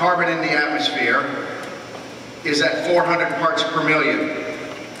now, carbon in the atmosphere is at 400 parts per million.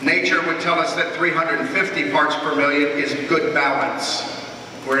 Nature would tell us that 350 parts per million is good balance.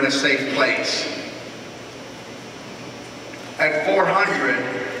 We're in a safe place. At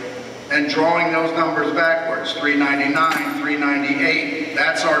 400, and drawing those numbers backwards, 399, 398,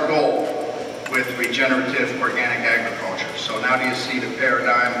 that's our goal with regenerative organic agriculture. So now do you see the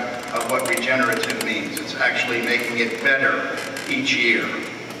paradigm of what regenerative means? It's actually making it better each year,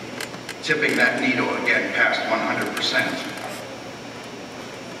 tipping that needle again past 100%.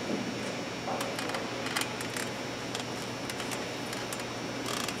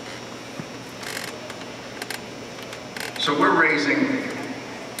 So we're raising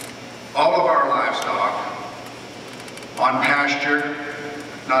all of our livestock on pasture,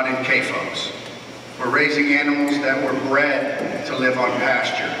 not in CAFOs. We're raising animals that were bred to live on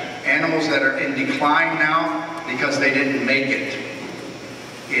pasture. Animals that are in decline now because they didn't make it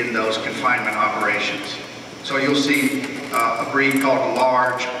in those confinement operations. So you'll see a breed called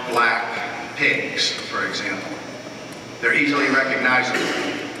large black pigs, for example. They're easily recognizable.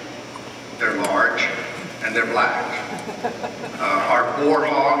 They're large and they're black. Our boar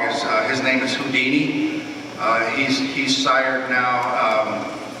hog is, his name is Houdini. He's sired now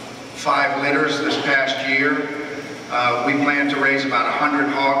 5 litters this past year. We plan to raise about 100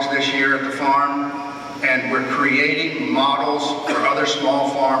 hogs this year at the farm, and we're creating models for other small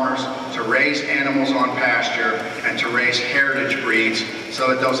farmers to raise animals on pasture and to raise heritage breeds so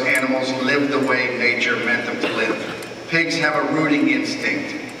that those animals live the way nature meant them to live. Pigs have a rooting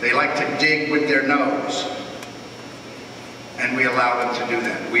instinct. They like to dig with their nose, and we allow them to do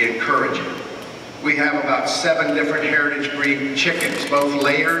that. We encourage it. We have about 7 different heritage breed chickens, both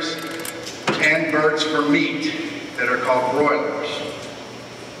layers and birds for meat, that are called broilers.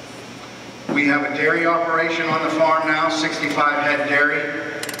 We have a dairy operation on the farm now, 65 head dairy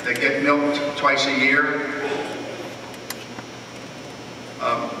that get milked twice a year.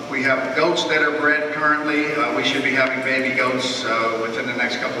 We have goats that are bred currently. We should be having baby goats within the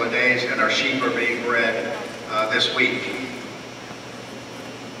next couple of days, and our sheep are being bred this week.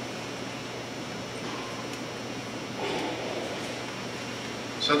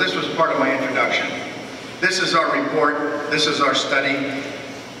 So this was part of my introduction. This is our report. This is our study.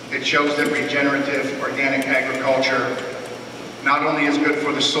 It shows that regenerative organic agriculture not only is good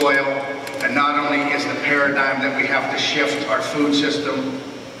for the soil, and not only is the paradigm that we have to shift our food system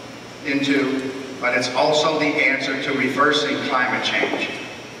into, but it's also the answer to reversing climate change.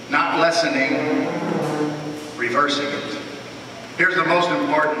 Not lessening, reversing it. Here's the most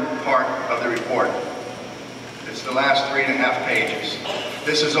important part of the report. It's the last 3.5 pages.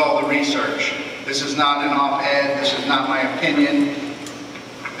 This is all the research. This is not an op-ed. This is not my opinion.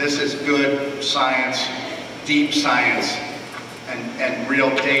 This is good science, deep science, and real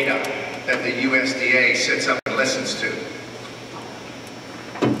data that the USDA sits up and listens to.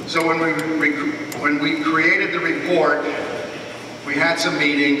 So when we created the report, we had some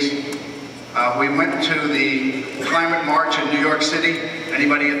meetings. We went to the climate march in New York City.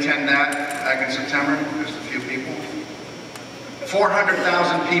 Anybody attend that back in September? Just a few people.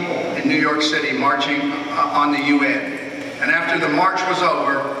 400,000 people in New York City marching on the UN. And after the march was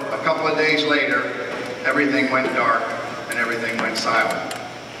over, a couple of days later, everything went dark and everything everything went silent.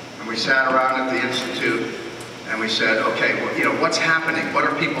 And we sat around at the Institute and we said, okay, well, you know, what's happening? What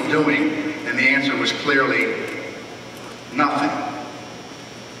are people doing? And the answer was clearly nothing.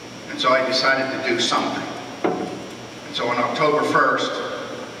 And so I decided to do something. And so on October 1st,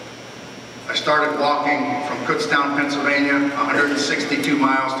 I started walking from Kutztown, Pennsylvania, 162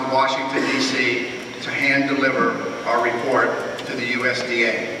 miles to Washington, D.C. to hand deliver our report to the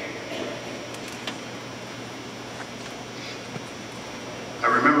USDA. I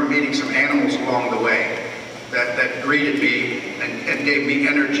remember meeting some animals along the way that greeted me and gave me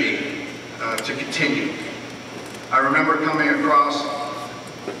energy to continue. I remember coming across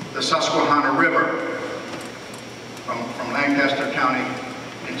the Susquehanna River from Lancaster County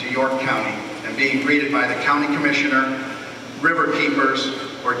into York County and being greeted by the county commissioner, river keepers,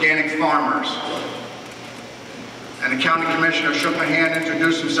 organic farmers. And the county commissioner shook my hand,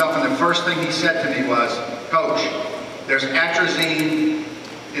 introduced himself, and the first thing he said to me was, "Coach, there's atrazine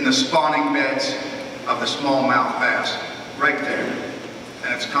in the spawning beds of the smallmouth bass, right there.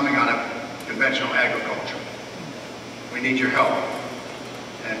 And it's coming out of conventional agriculture. We need your help."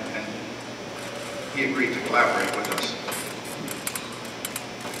 And he agreed to collaborate with us.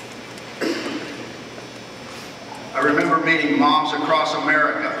 I remember meeting moms across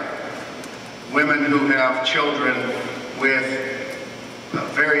America, women who have children with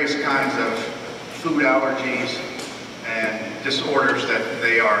various kinds of food allergies and disorders that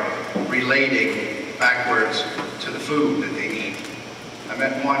they are relating backwards to the food that they eat. I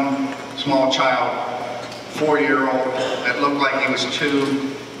met one small child, 4-year-old, that looked like he was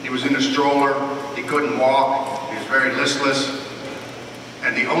 2. He was in a stroller, he couldn't walk, he was very listless,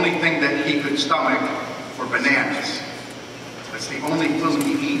 and the only thing that he could stomach were bananas. That's the only food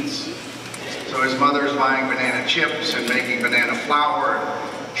he eats. So his mother's buying banana chips and making banana flour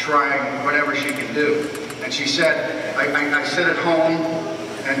and trying whatever she can do. And she said, I sit at home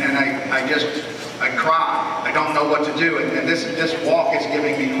and I cry. I don't know what to do. And this walk is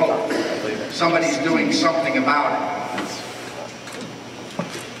giving me hope. Somebody's doing something about it.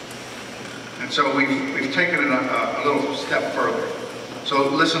 And so we've taken it a little step further. So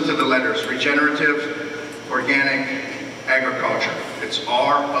listen to the letters: regenerative, organic, agriculture. It's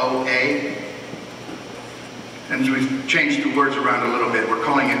ROA. And we've changed the words around a little bit. We're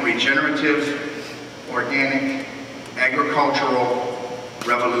calling it regenerative, organic, agricultural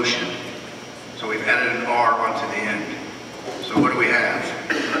revolution. So we've added an R onto the end. So what do we have?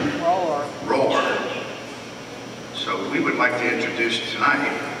 Roar. Roar. So we would like to introduce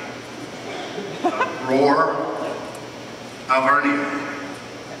tonight Roar Alvernia.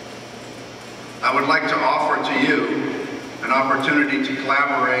 I would like to offer to you an opportunity to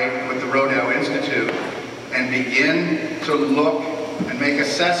collaborate with the Rodale Institute and begin to look and make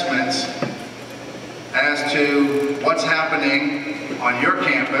assessments as to what's happening on your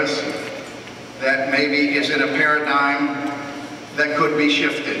campus that maybe is in a paradigm that could be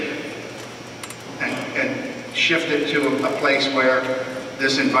shifted and shifted to a place where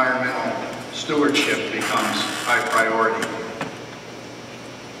this environmental stewardship becomes high priority.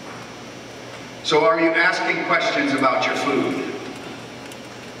 So are you asking questions about your food?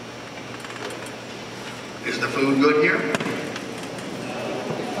 Is the food good here?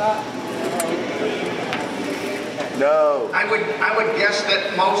 No. I would guess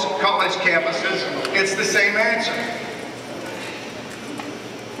that most college campuses, it's the same answer.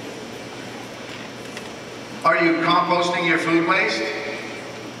 Are you composting your food waste?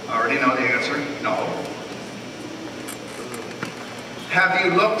 I already know the answer. No. Have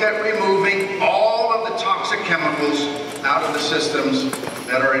you looked at removing all of the toxic chemicals out of the systems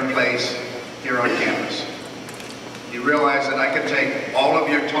that are in place here on campus? You realize that I could take all of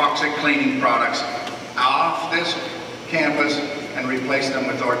your toxic cleaning products off this campus and replace them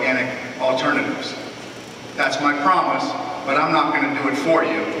with organic alternatives. That's my promise, but I'm not going to do it for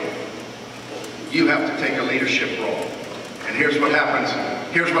you. You have to take a leadership role. And here's what happens.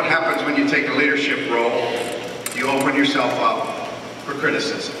 Here's what happens when you take a leadership role. You open yourself up for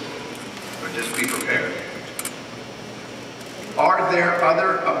criticism. So just be prepared. Are there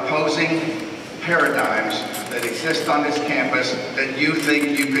other opposing paradigms that exist on this campus that you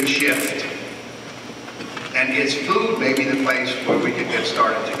think you could shift? And is food maybe the place where we could get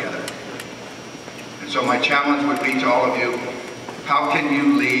started together? And so my challenge would be to all of you, how can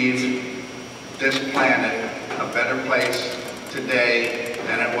you leave this planet a better place today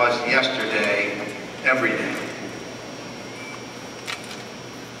than it was yesterday, every day?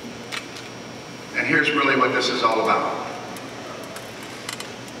 And here's really what this is all about.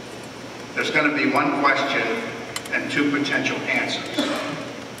 There's going to be one question and two potential answers.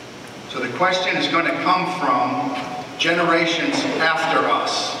 So the question is going to come from generations after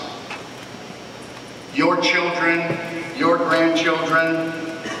us, your children, your grandchildren,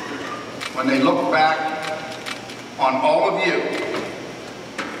 when they look back on all of you,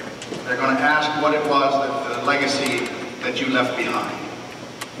 they're going to ask what it was, the legacy that you left behind.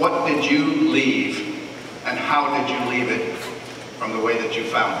 What did you leave, and how did you leave it from the way that you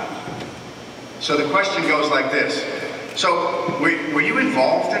found it? So the question goes like this. So, were you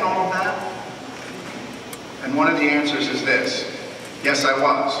involved in all of that? And one of the answers is this. Yes, I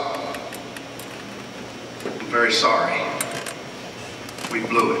was. I'm very sorry. We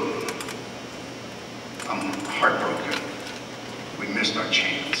blew it. I'm heartbroken. We missed our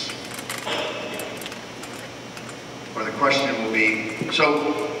chance. Or the question will be,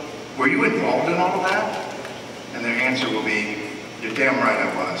 so, were you involved in all of that? And their answer will be, you're damn right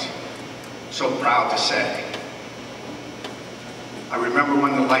I was. So proud to say. I remember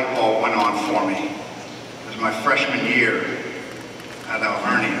when the light bulb went on for me. It was my freshman year at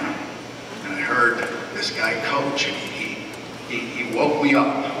Alvernia, and I heard this guy coach, and he woke me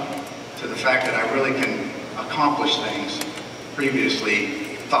up to the fact that I really can accomplish things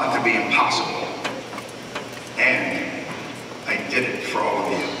previously thought to be impossible. And I did it for all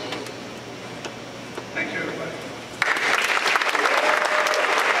of you. Thank you, everybody.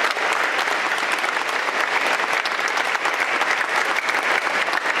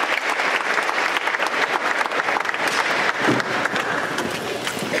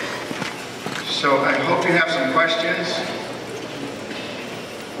 So I hope you have some questions.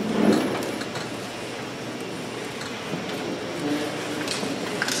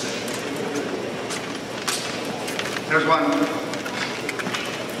 There's one.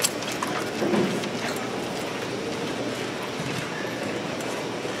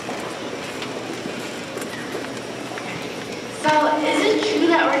 So, is it true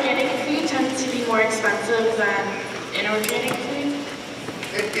that organic food tends to be more expensive than inorganic food?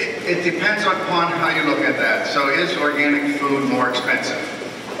 It depends upon how you look at that. So is organic food more expensive?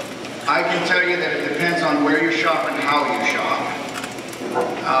 I can tell you that it depends on where you shop and how you shop.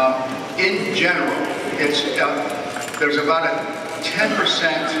 In general, there's about a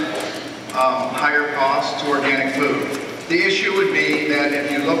 10% higher cost to organic food. The issue would be that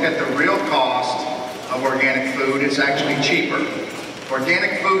if you look at the real cost of organic food, it's actually cheaper.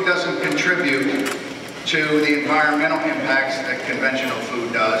 Organic food doesn't contribute to the environmental impacts that conventional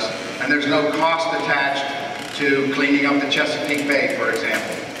food does, and there's no cost attached to cleaning up the Chesapeake Bay, for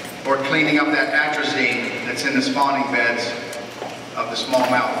example, or cleaning up that atrazine that's in the spawning beds of the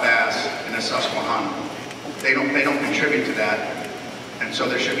smallmouth bass in the Susquehanna. They don't contribute to that, and so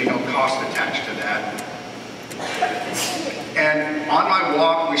there should be no cost attached to that. And on my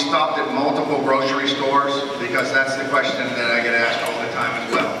walk, we stopped at multiple grocery stores because that's the question that I get asked all the time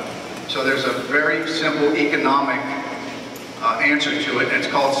as well. So there's a very simple economic answer to it, and it's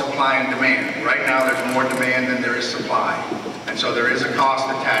called supply and demand. Right now there's more demand than there is supply. And so there is a cost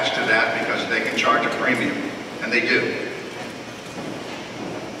attached to that because they can charge a premium, and they do.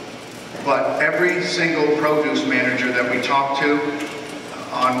 But every single produce manager that we talked to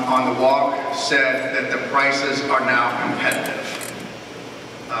on the walk said that the prices are now competitive.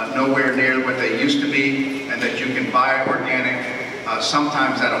 Nowhere near what they used to be, and that you can buy organic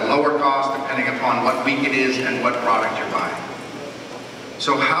sometimes at a lower cost depending upon what week it is and what product you're buying.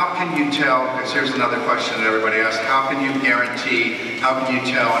 So how can you tell, because here's another question that everybody asks, how can you guarantee, how can you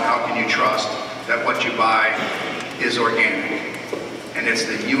tell, and how can you trust that what you buy is organic? And it's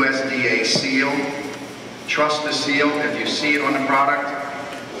the USDA seal. Trust the seal. If you see it on the product,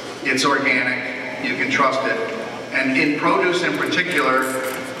 it's organic. You can trust it. And in produce in particular,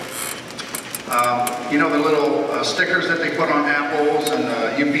 you know the little stickers that they put on apples and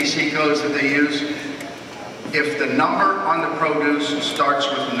the UPC codes that they use? If the number on the produce starts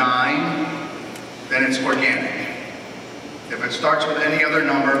with 9, then it's organic. If it starts with any other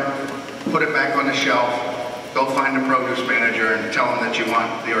number, put it back on the shelf, go find the produce manager and tell them that you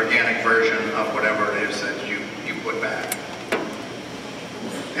want the organic version of whatever it is that you put back.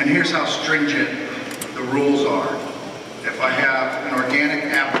 And here's how stringent the rules are. If I have an organic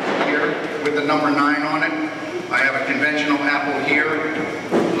apple here with the number 9 on it, I have a conventional apple here,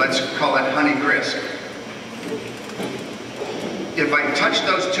 let's call it Honeycrisp. If I touch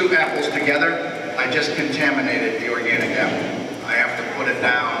those two apples together, I just contaminated the organic apple. I have to put it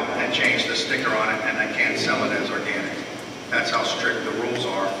down and change the sticker on it, and I can't sell it as organic. That's how strict the rules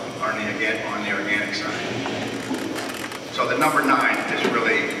are on the organic side. So the number 9 is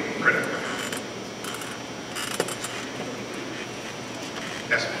really critical.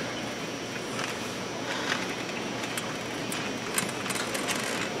 Yes, ma'am.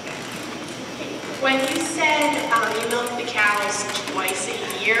 When you said you milk the cows twice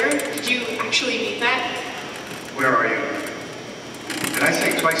a year. Did you actually mean that? Where are you? Did I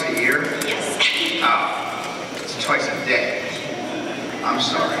say twice a year? Yes. Oh, it's twice a day. I'm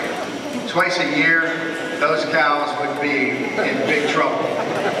sorry. Twice a year, those cows would be in big trouble.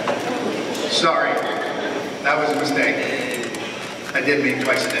 Sorry, that was a mistake. I did mean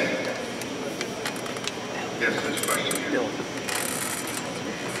twice a day. Yes, there's a question here.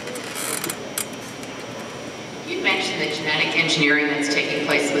 You mentioned the genetic engineering that's taking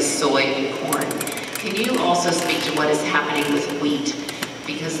place with soy and corn. Can you also speak to what is happening with wheat?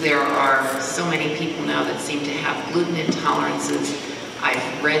 Because there are so many people now that seem to have gluten intolerances.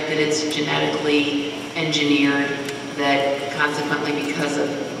 I've read that it's genetically engineered, that consequently because of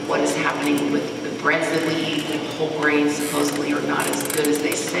what is happening with the breads that we eat, the whole grains supposedly are not as good as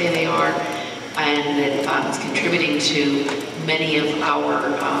they say they are, and that it's contributing to many of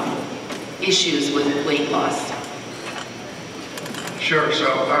our issues with weight loss. Sure, so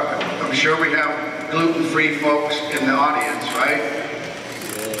I'm sure we have gluten-free folks in the audience, right?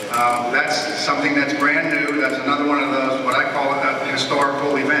 That's something that's brand new. That's another one of those, what I call a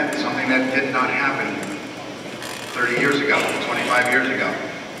historical event, something that did not happen 30 years ago, 25 years ago.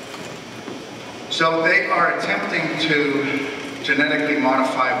 So they are attempting to genetically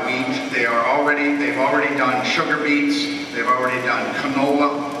modify wheat. They've already done sugar beets, they've already done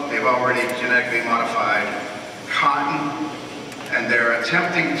canola, they've already genetically modified cotton, and they're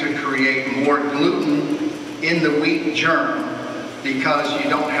attempting to create more gluten in the wheat germ because you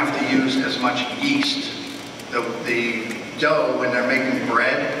don't have to use as much yeast. The dough, when they're making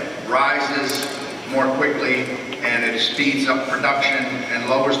bread, rises more quickly and it speeds up production and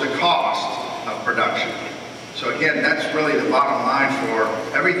lowers the cost of production. So again, that's really the bottom line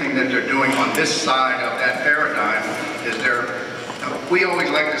for everything that they're doing on this side of that paradigm. We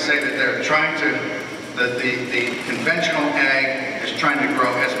always like to say that they're trying to, the conventional ag is trying to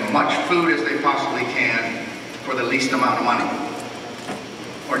grow as much food as they possibly can for the least amount of money.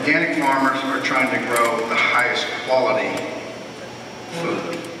 Organic farmers are trying to grow the highest quality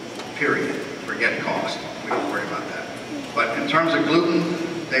food, period. Forget cost, we don't worry about that. But in terms of gluten,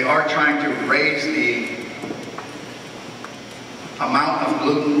 they are trying to raise the amount of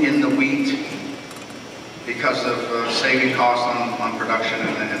gluten in the wheat because of saving costs on production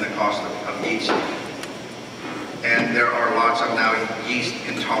and the cost of yeast. And there are lots of now yeast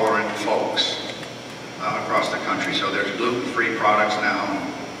intolerant folks across the country. So there's gluten-free products now.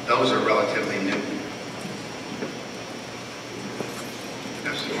 Those are relatively new.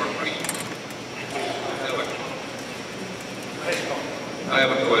 There's some more questions. I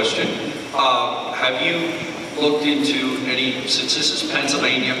have a question. Have you looked into any, since this is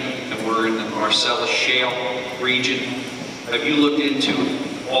Pennsylvania and we're in the Marcellus Shale region, have you looked into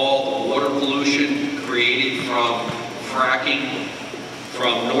all the water pollution created from fracking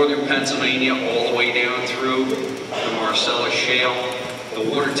from northern Pennsylvania all the way down through the Marcellus Shale? The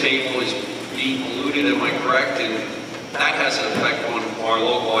water table is being polluted, am I correct? And that has an effect on our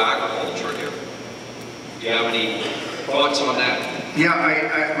local agriculture here. Do you have any thoughts on that?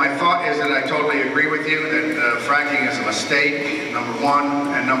 Yeah, my thought is that I totally agree with you that fracking is a mistake, number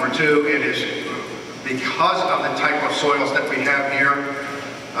one, and number two, it is because of the type of soils that we have here,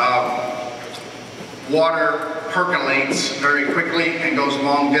 water percolates very quickly and goes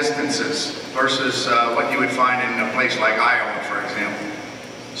long distances versus what you would find in a place like Iowa, for example.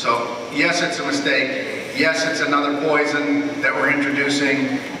 So yes, it's a mistake. Yes, it's another poison that we're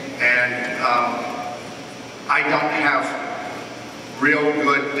introducing, and I don't have real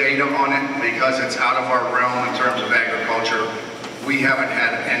good data on it because it's out of our realm in terms of agriculture. We haven't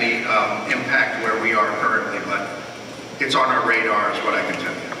had any impact where we are currently, but it's on our radar is what I can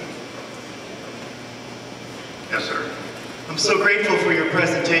tell you. Yes, sir. I'm so grateful for your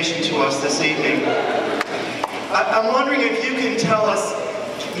presentation to us this evening. I'm wondering if you can tell us,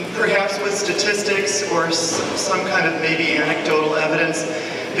 perhaps with statistics or some kind of maybe anecdotal evidence,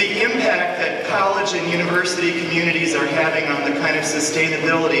 the impact that college and university communities are having on the kind of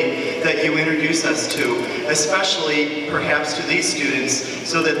sustainability that you introduce us to, especially perhaps to these students,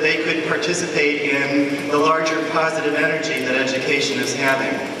 so that they could participate in the larger positive energy that education is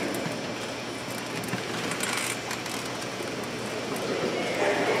having.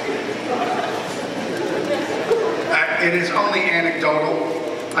 It is only anecdotal.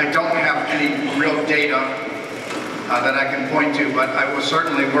 I don't have any real data that I can point to, but I will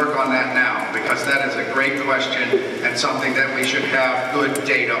certainly work on that now because that is a great question and something that we should have good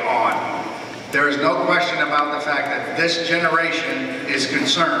data on. There is no question about the fact that this generation is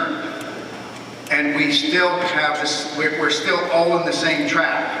concerned, and we still have this, we're still all in the same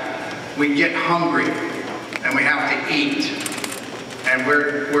trap. We get hungry, and and we have to eat. And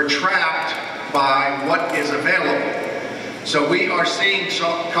we're trapped by what is available. So we are seeing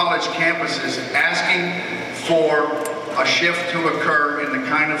college campuses asking for a shift to occur in the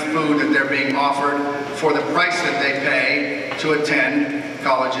kind of food that they're being offered for the price that they pay to attend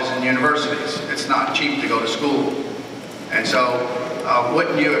colleges and universities. It's not cheap to go to school. And so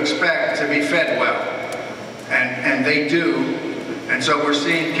wouldn't you expect to be fed well? And they do. And so we're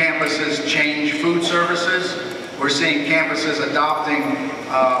seeing campuses change food services. We're seeing campuses adopting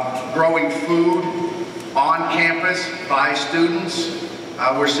growing food on campus by students.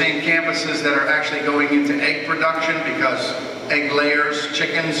 We're seeing campuses that are actually going into egg production because egg layers,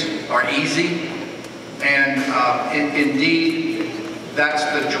 chickens, are easy. And indeed, that's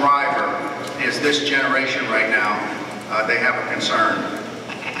the driver, is this generation right now. They have a concern.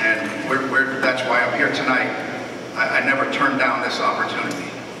 And that's why I'm here tonight. I never turned down this opportunity.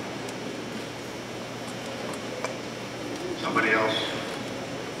 Somebody else?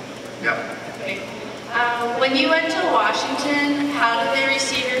 Yep. When you went to Washington, how did they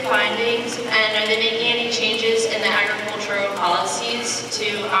receive your findings, and are they making any changes in the agricultural policies to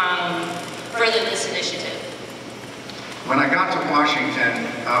further this initiative? When I got to Washington,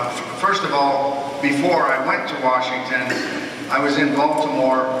 first of all, before I went to Washington, I was in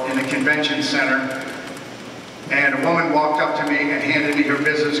Baltimore in the convention center, and a woman walked up to me and handed me her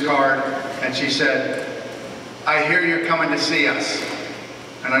business card, and she said, "I hear you're coming to see us."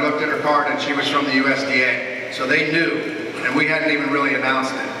 And I looked at her card, and she was from the USDA. So they knew, and we hadn't even really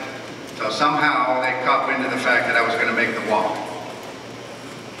announced it. So somehow they caught wind of the fact that I was going to make the walk.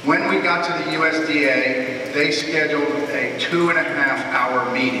 When we got to the USDA, they scheduled a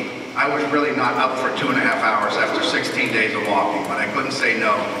 2.5-hour meeting. I was really not up for 2.5 hours after 16 days of walking, but I couldn't say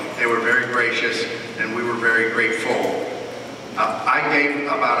no. They were very gracious, and we were very grateful. I gave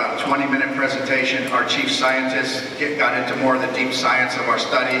about a 20-minute presentation. Our chief scientist got into more of the deep science of our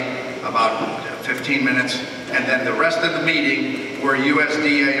study, about 15 minutes. And then the rest of the meeting were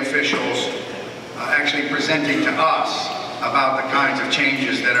USDA officials actually presenting to us about the kinds of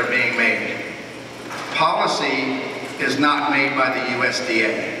changes that are being made. Policy is not made by the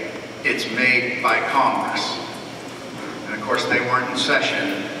USDA. It's made by Congress. And of course, they weren't in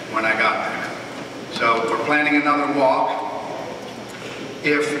session when I got there. So we're planning another walk.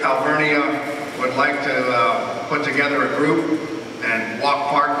 If Alvernia would like to put together a group and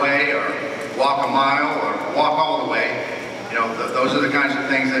walk part way, or walk a mile, or walk all the way, you know, those are the kinds of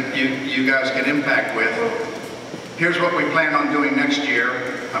things that you guys can impact with. Here's what we plan on doing next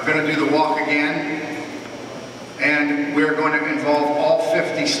year. I'm going to do the walk again, and we're going to involve all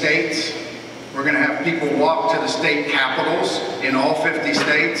 50 states. We're going to have people walk to the state capitals in all 50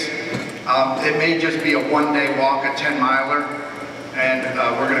 states. It may just be a one-day walk, a 10-miler. And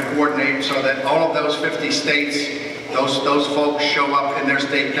we're going to coordinate so that all of those 50 states, those folks show up in their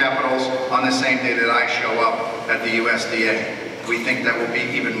state capitals on the same day that I show up at the USDA. We think that will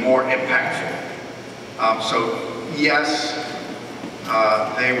be even more impactful. So yes,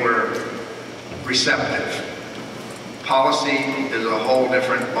 they were receptive. Policy is a whole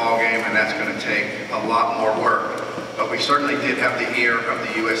different ballgame, and that's going to take a lot more work. But we certainly did have the ear of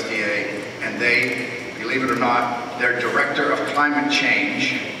the USDA, and they, believe it or not, their director of climate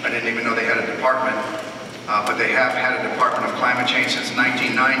change, I didn't even know they had a department, but they have had a Department of Climate Change since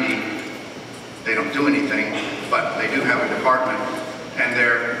 1990. They don't do anything, but they do have a department. And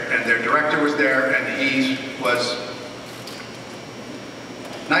their director was there, and he was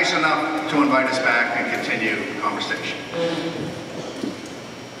nice enough to invite us back and continue the conversation.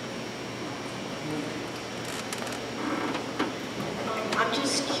 I'm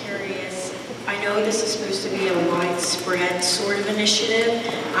just curious. I know this is supposed to be a widespread sort of initiative.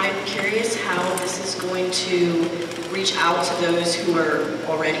 I'm curious how this is going to reach out to those who are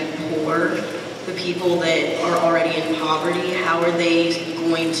already poor, the people that are already in poverty. How are they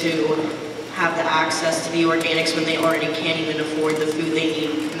going to have the access to the organics when they already can't even afford the food they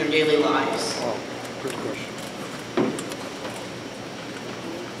need in their daily lives? Oh, good question.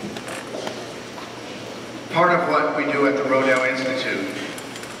 Part of what we do at the Rodale Institute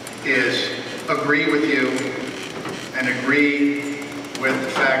is agree with you and agree with the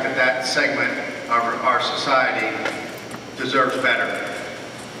fact that that segment of our society deserves better.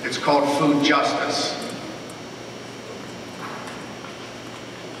 It's called food justice.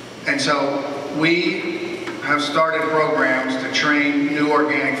 And so we have started programs to train new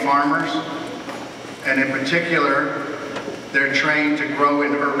organic farmers, and in particular, they're trained to grow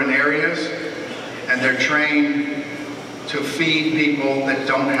in urban areas, and they're trained to feed people that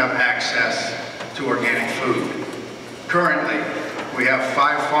don't have access to organic food. Currently, We have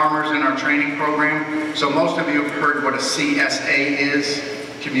 5 farmers in our training program. So most of you have heard what a CSA is,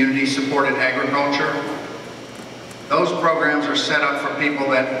 Community Supported Agriculture. Those programs are set up for people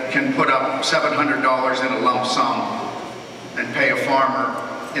that can put up $700 in a lump sum and pay a farmer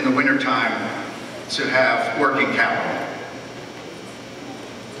in the wintertime to have working capital.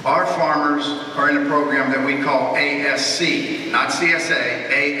 Our farmers are in a program that we call ASC, not CSA,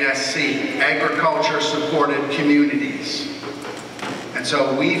 ASC, Agriculture Supported Communities. And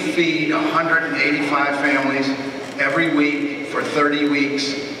so we feed 185 families every week for 30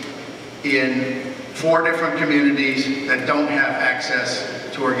 weeks in 4 different communities that don't have access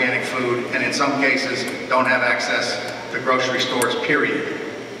to organic food, and in some cases don't have access to grocery stores, period.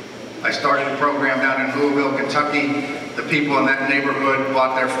 I started a program down in Louisville, Kentucky. The people in that neighborhood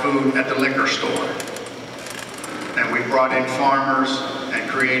bought their food at the liquor store. And we brought in farmers and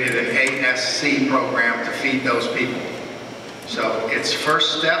created an ASC program to feed those people. So it's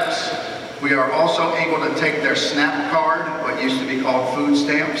first steps. We are also able to take their SNAP card, what used to be called food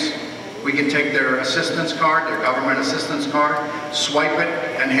stamps. We can take their assistance card, their government assistance card, swipe it,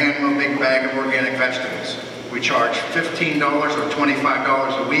 and hand them a big bag of organic vegetables. We charge $15 or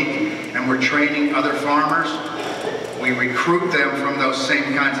 $25 a week, and we're training other farmers. We recruit them from those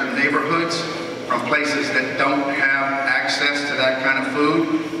same kinds of neighborhoods, from places that don't have access to that kind of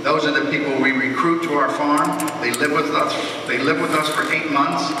food. Those are the people we recruit to our farm. They live with us. They live with us for 8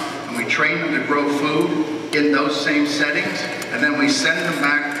 months, and we train them to grow food in those same settings, and then we send them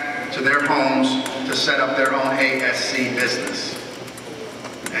back to their homes to set up their own ASC business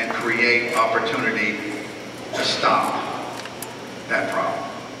and create opportunity to stop that problem.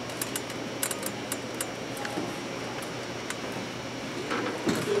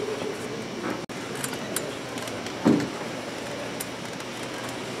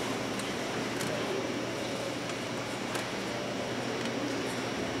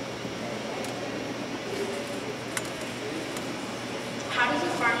 How does a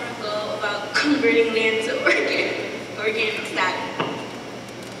farmer go about converting land to organic status?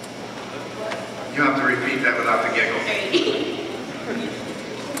 You have to repeat that without the giggle.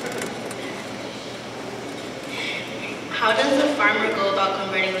 How does a farmer go about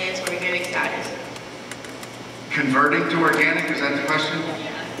converting land to organic status? Converting to organic, is that the question?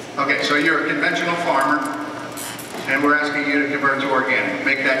 Okay, so you're a conventional farmer, and we're asking you to convert to organic.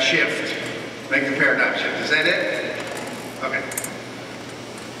 Make that shift. Make the paradigm shift. Is that it? Okay.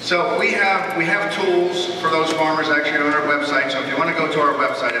 So we have tools for those farmers actually on our website. So if you want to go to our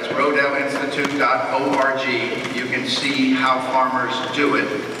website, it's rodellinstitute.org. You can see how farmers do it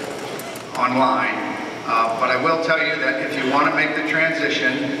online. But I will tell you that if you want to make the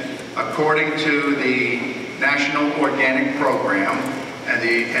transition, according to the National Organic Program and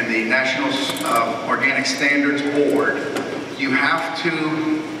the National Organic Standards Board, you have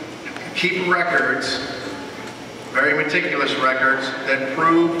to keep records, very meticulous records, that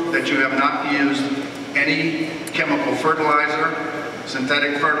prove that you have not used any chemical fertilizer,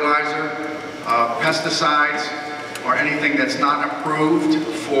 synthetic fertilizer, pesticides, or anything that's not approved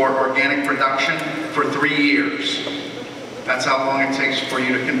for organic production for 3 years. That's how long it takes for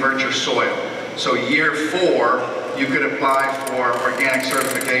you to convert your soil. So year 4, you could apply for organic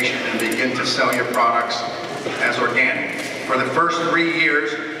certification and begin to sell your products as organic. For the first 3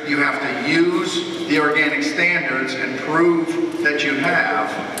 years, you have to use the organic standards and prove that you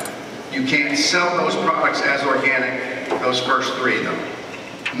have. You can't sell those products as organic those first 3 though.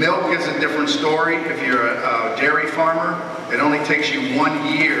 Milk is a different story. If you're a dairy farmer, it only takes you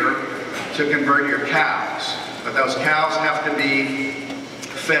 1 year to convert your cows. But those cows have to be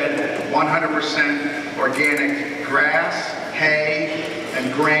fed 100% organic grass, hay,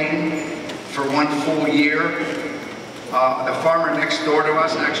 and grain for 1 full year. The farmer next door to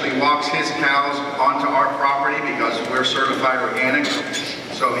us actually walks his cows onto our property because we're certified organic.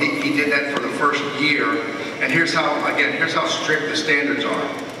 So he did that for the first year. And here's how strict the standards are.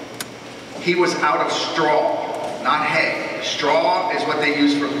 He was out of straw, not hay. Straw is what they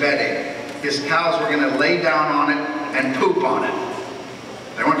use for bedding. His cows were going to lay down on it and poop on it.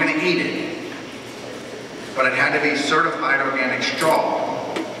 They weren't going to eat it. But it had to be certified organic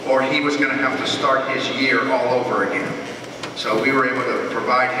straw, or he was going to have to start his year all over again. So we were able to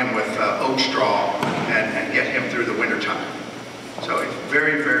provide him with oat straw and get him through the wintertime. So it's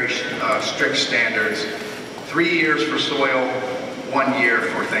very, very strict standards. 3 years for soil, 1 year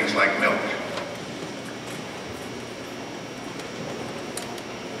for things like milk.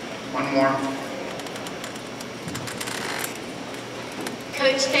 One more.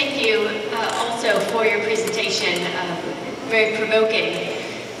 Coach, thank you also for your presentation, very provoking.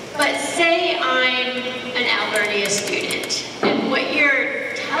 But say I'm an Alvernia student, and what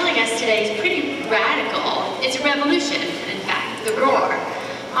showing us today is pretty radical. It's a revolution, in fact, the roar.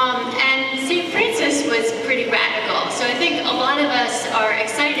 And St. Francis was pretty radical. So I think a lot of us are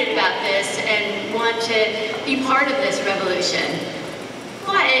excited about this and want to be part of this revolution.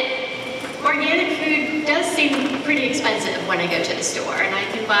 But organic food does seem pretty expensive when I go to the store, and I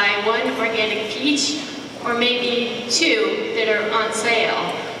can buy one organic peach or maybe two that are on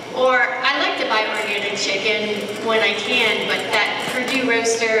sale. Or I like to buy organic chicken when I can, but that Purdue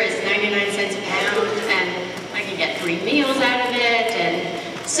roaster is 99 cents a pound, and I can get 3 meals out of it.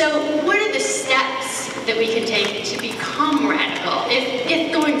 And so what are the steps that we can take to become radical?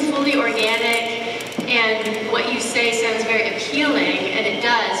 If going fully organic and what you say sounds very appealing, and it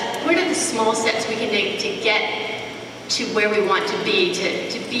does, what are the small steps we can take to get to where we want to be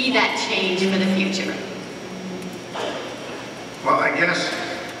that change for the future? Well, I guess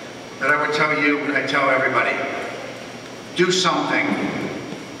that I would tell you what I tell everybody. Do something.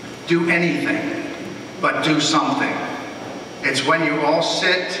 Do anything, but do something. It's when you all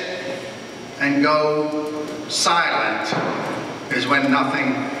sit and go silent is when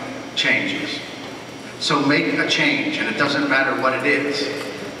nothing changes. So make a change, and it doesn't matter what it is.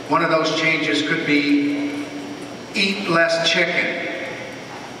 One of those changes could be eat less chicken.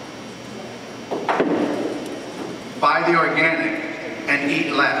 Buy the organic and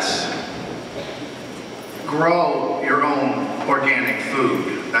eat less. Grow your own organic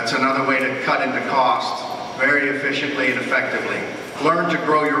food. That's another way to cut into cost very efficiently and effectively. Learn to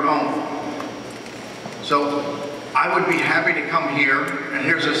grow your own. So I would be happy to come here, and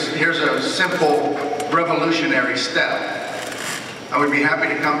here's a simple revolutionary step. I would be happy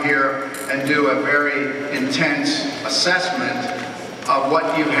to come here and do a very intense assessment of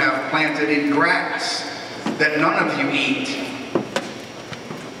what you have planted in grass that none of you eat,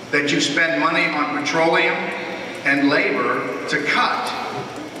 that you spend money on petroleum and labor to cut.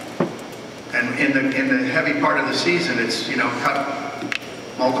 And in the heavy part of the season, it's, you know, cut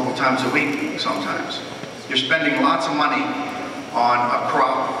multiple times a week sometimes. You're spending lots of money on a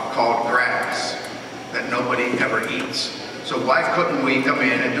crop called grass that nobody ever eats. So why couldn't we come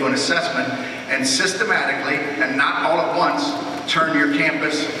in and do an assessment and systematically, and not all at once, turn your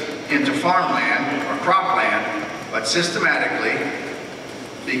campus into farmland or cropland, but systematically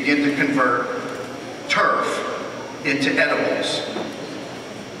begin to convert turf into edibles,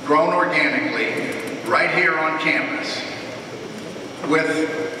 grown organically, right here on campus, with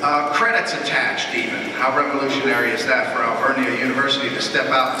credits attached even. How revolutionary is that for Alvernia University to step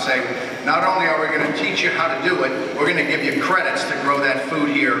out and say, not only are we going to teach you how to do it, we're going to give you credits to grow that food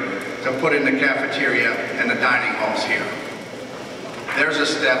here, to put in the cafeteria and the dining halls here. There's a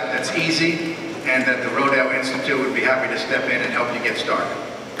step that's easy, and that the Rodale Institute would be happy to step in and help you get started.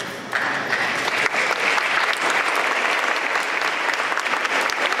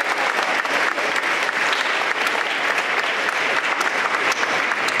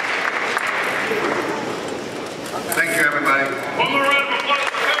 Thank you, everybody. One more round of applause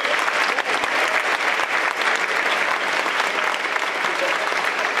for Coach.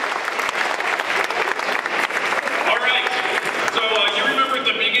 All right. So you remember at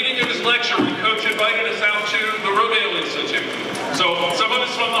the beginning of his lecture when Coach invited us out to the Rodale Institute. So some of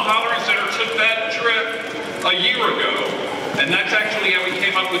us from the Hollering Center took that trip a year ago, and that's actually how we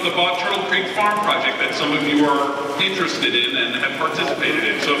came up with the Bog Turtle Creek Farm Project that some of you are interested in and have participated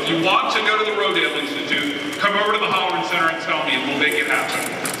in. So if you want to go to the Rodale Institute, come over to the Hollering Center and tell me, and we'll make it happen.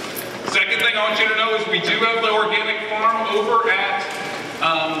 Second thing I want you to know is we do have the organic farm over at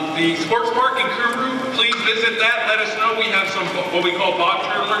the sports park in Kuru. Please visit that. Let us know. We have some what we call bog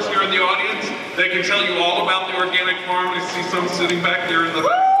turtlers here in the audience. They can tell you all about the organic farm. I see some sitting back there in the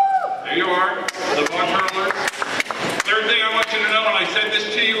back. There you are, the bog turtlers. Third thing I want you to know, and I said this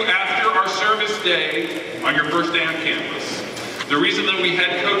to you after our service day on your first day on campus. The reason that we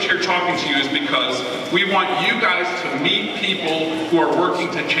had Coach here talking to you is because we want you guys to meet people who are working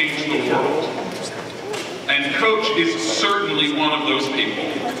to change the world. And Coach is certainly one of those people.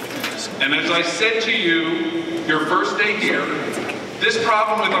 And as I said to you, your first day here, this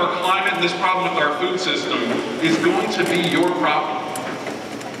problem with our climate, this problem with our food system is going to be your problem.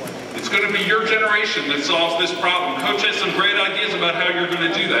 It's going to be your generation that solves this problem. Coach has some great ideas about how you're going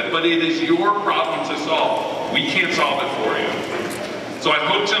to do that, but it is your problem to solve. We can't solve it for you. So I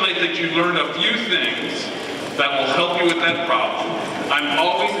hope tonight that you learned a few things that will help you with that problem. I'm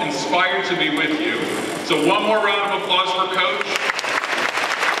always inspired to be with you. So one more round of applause for Coach.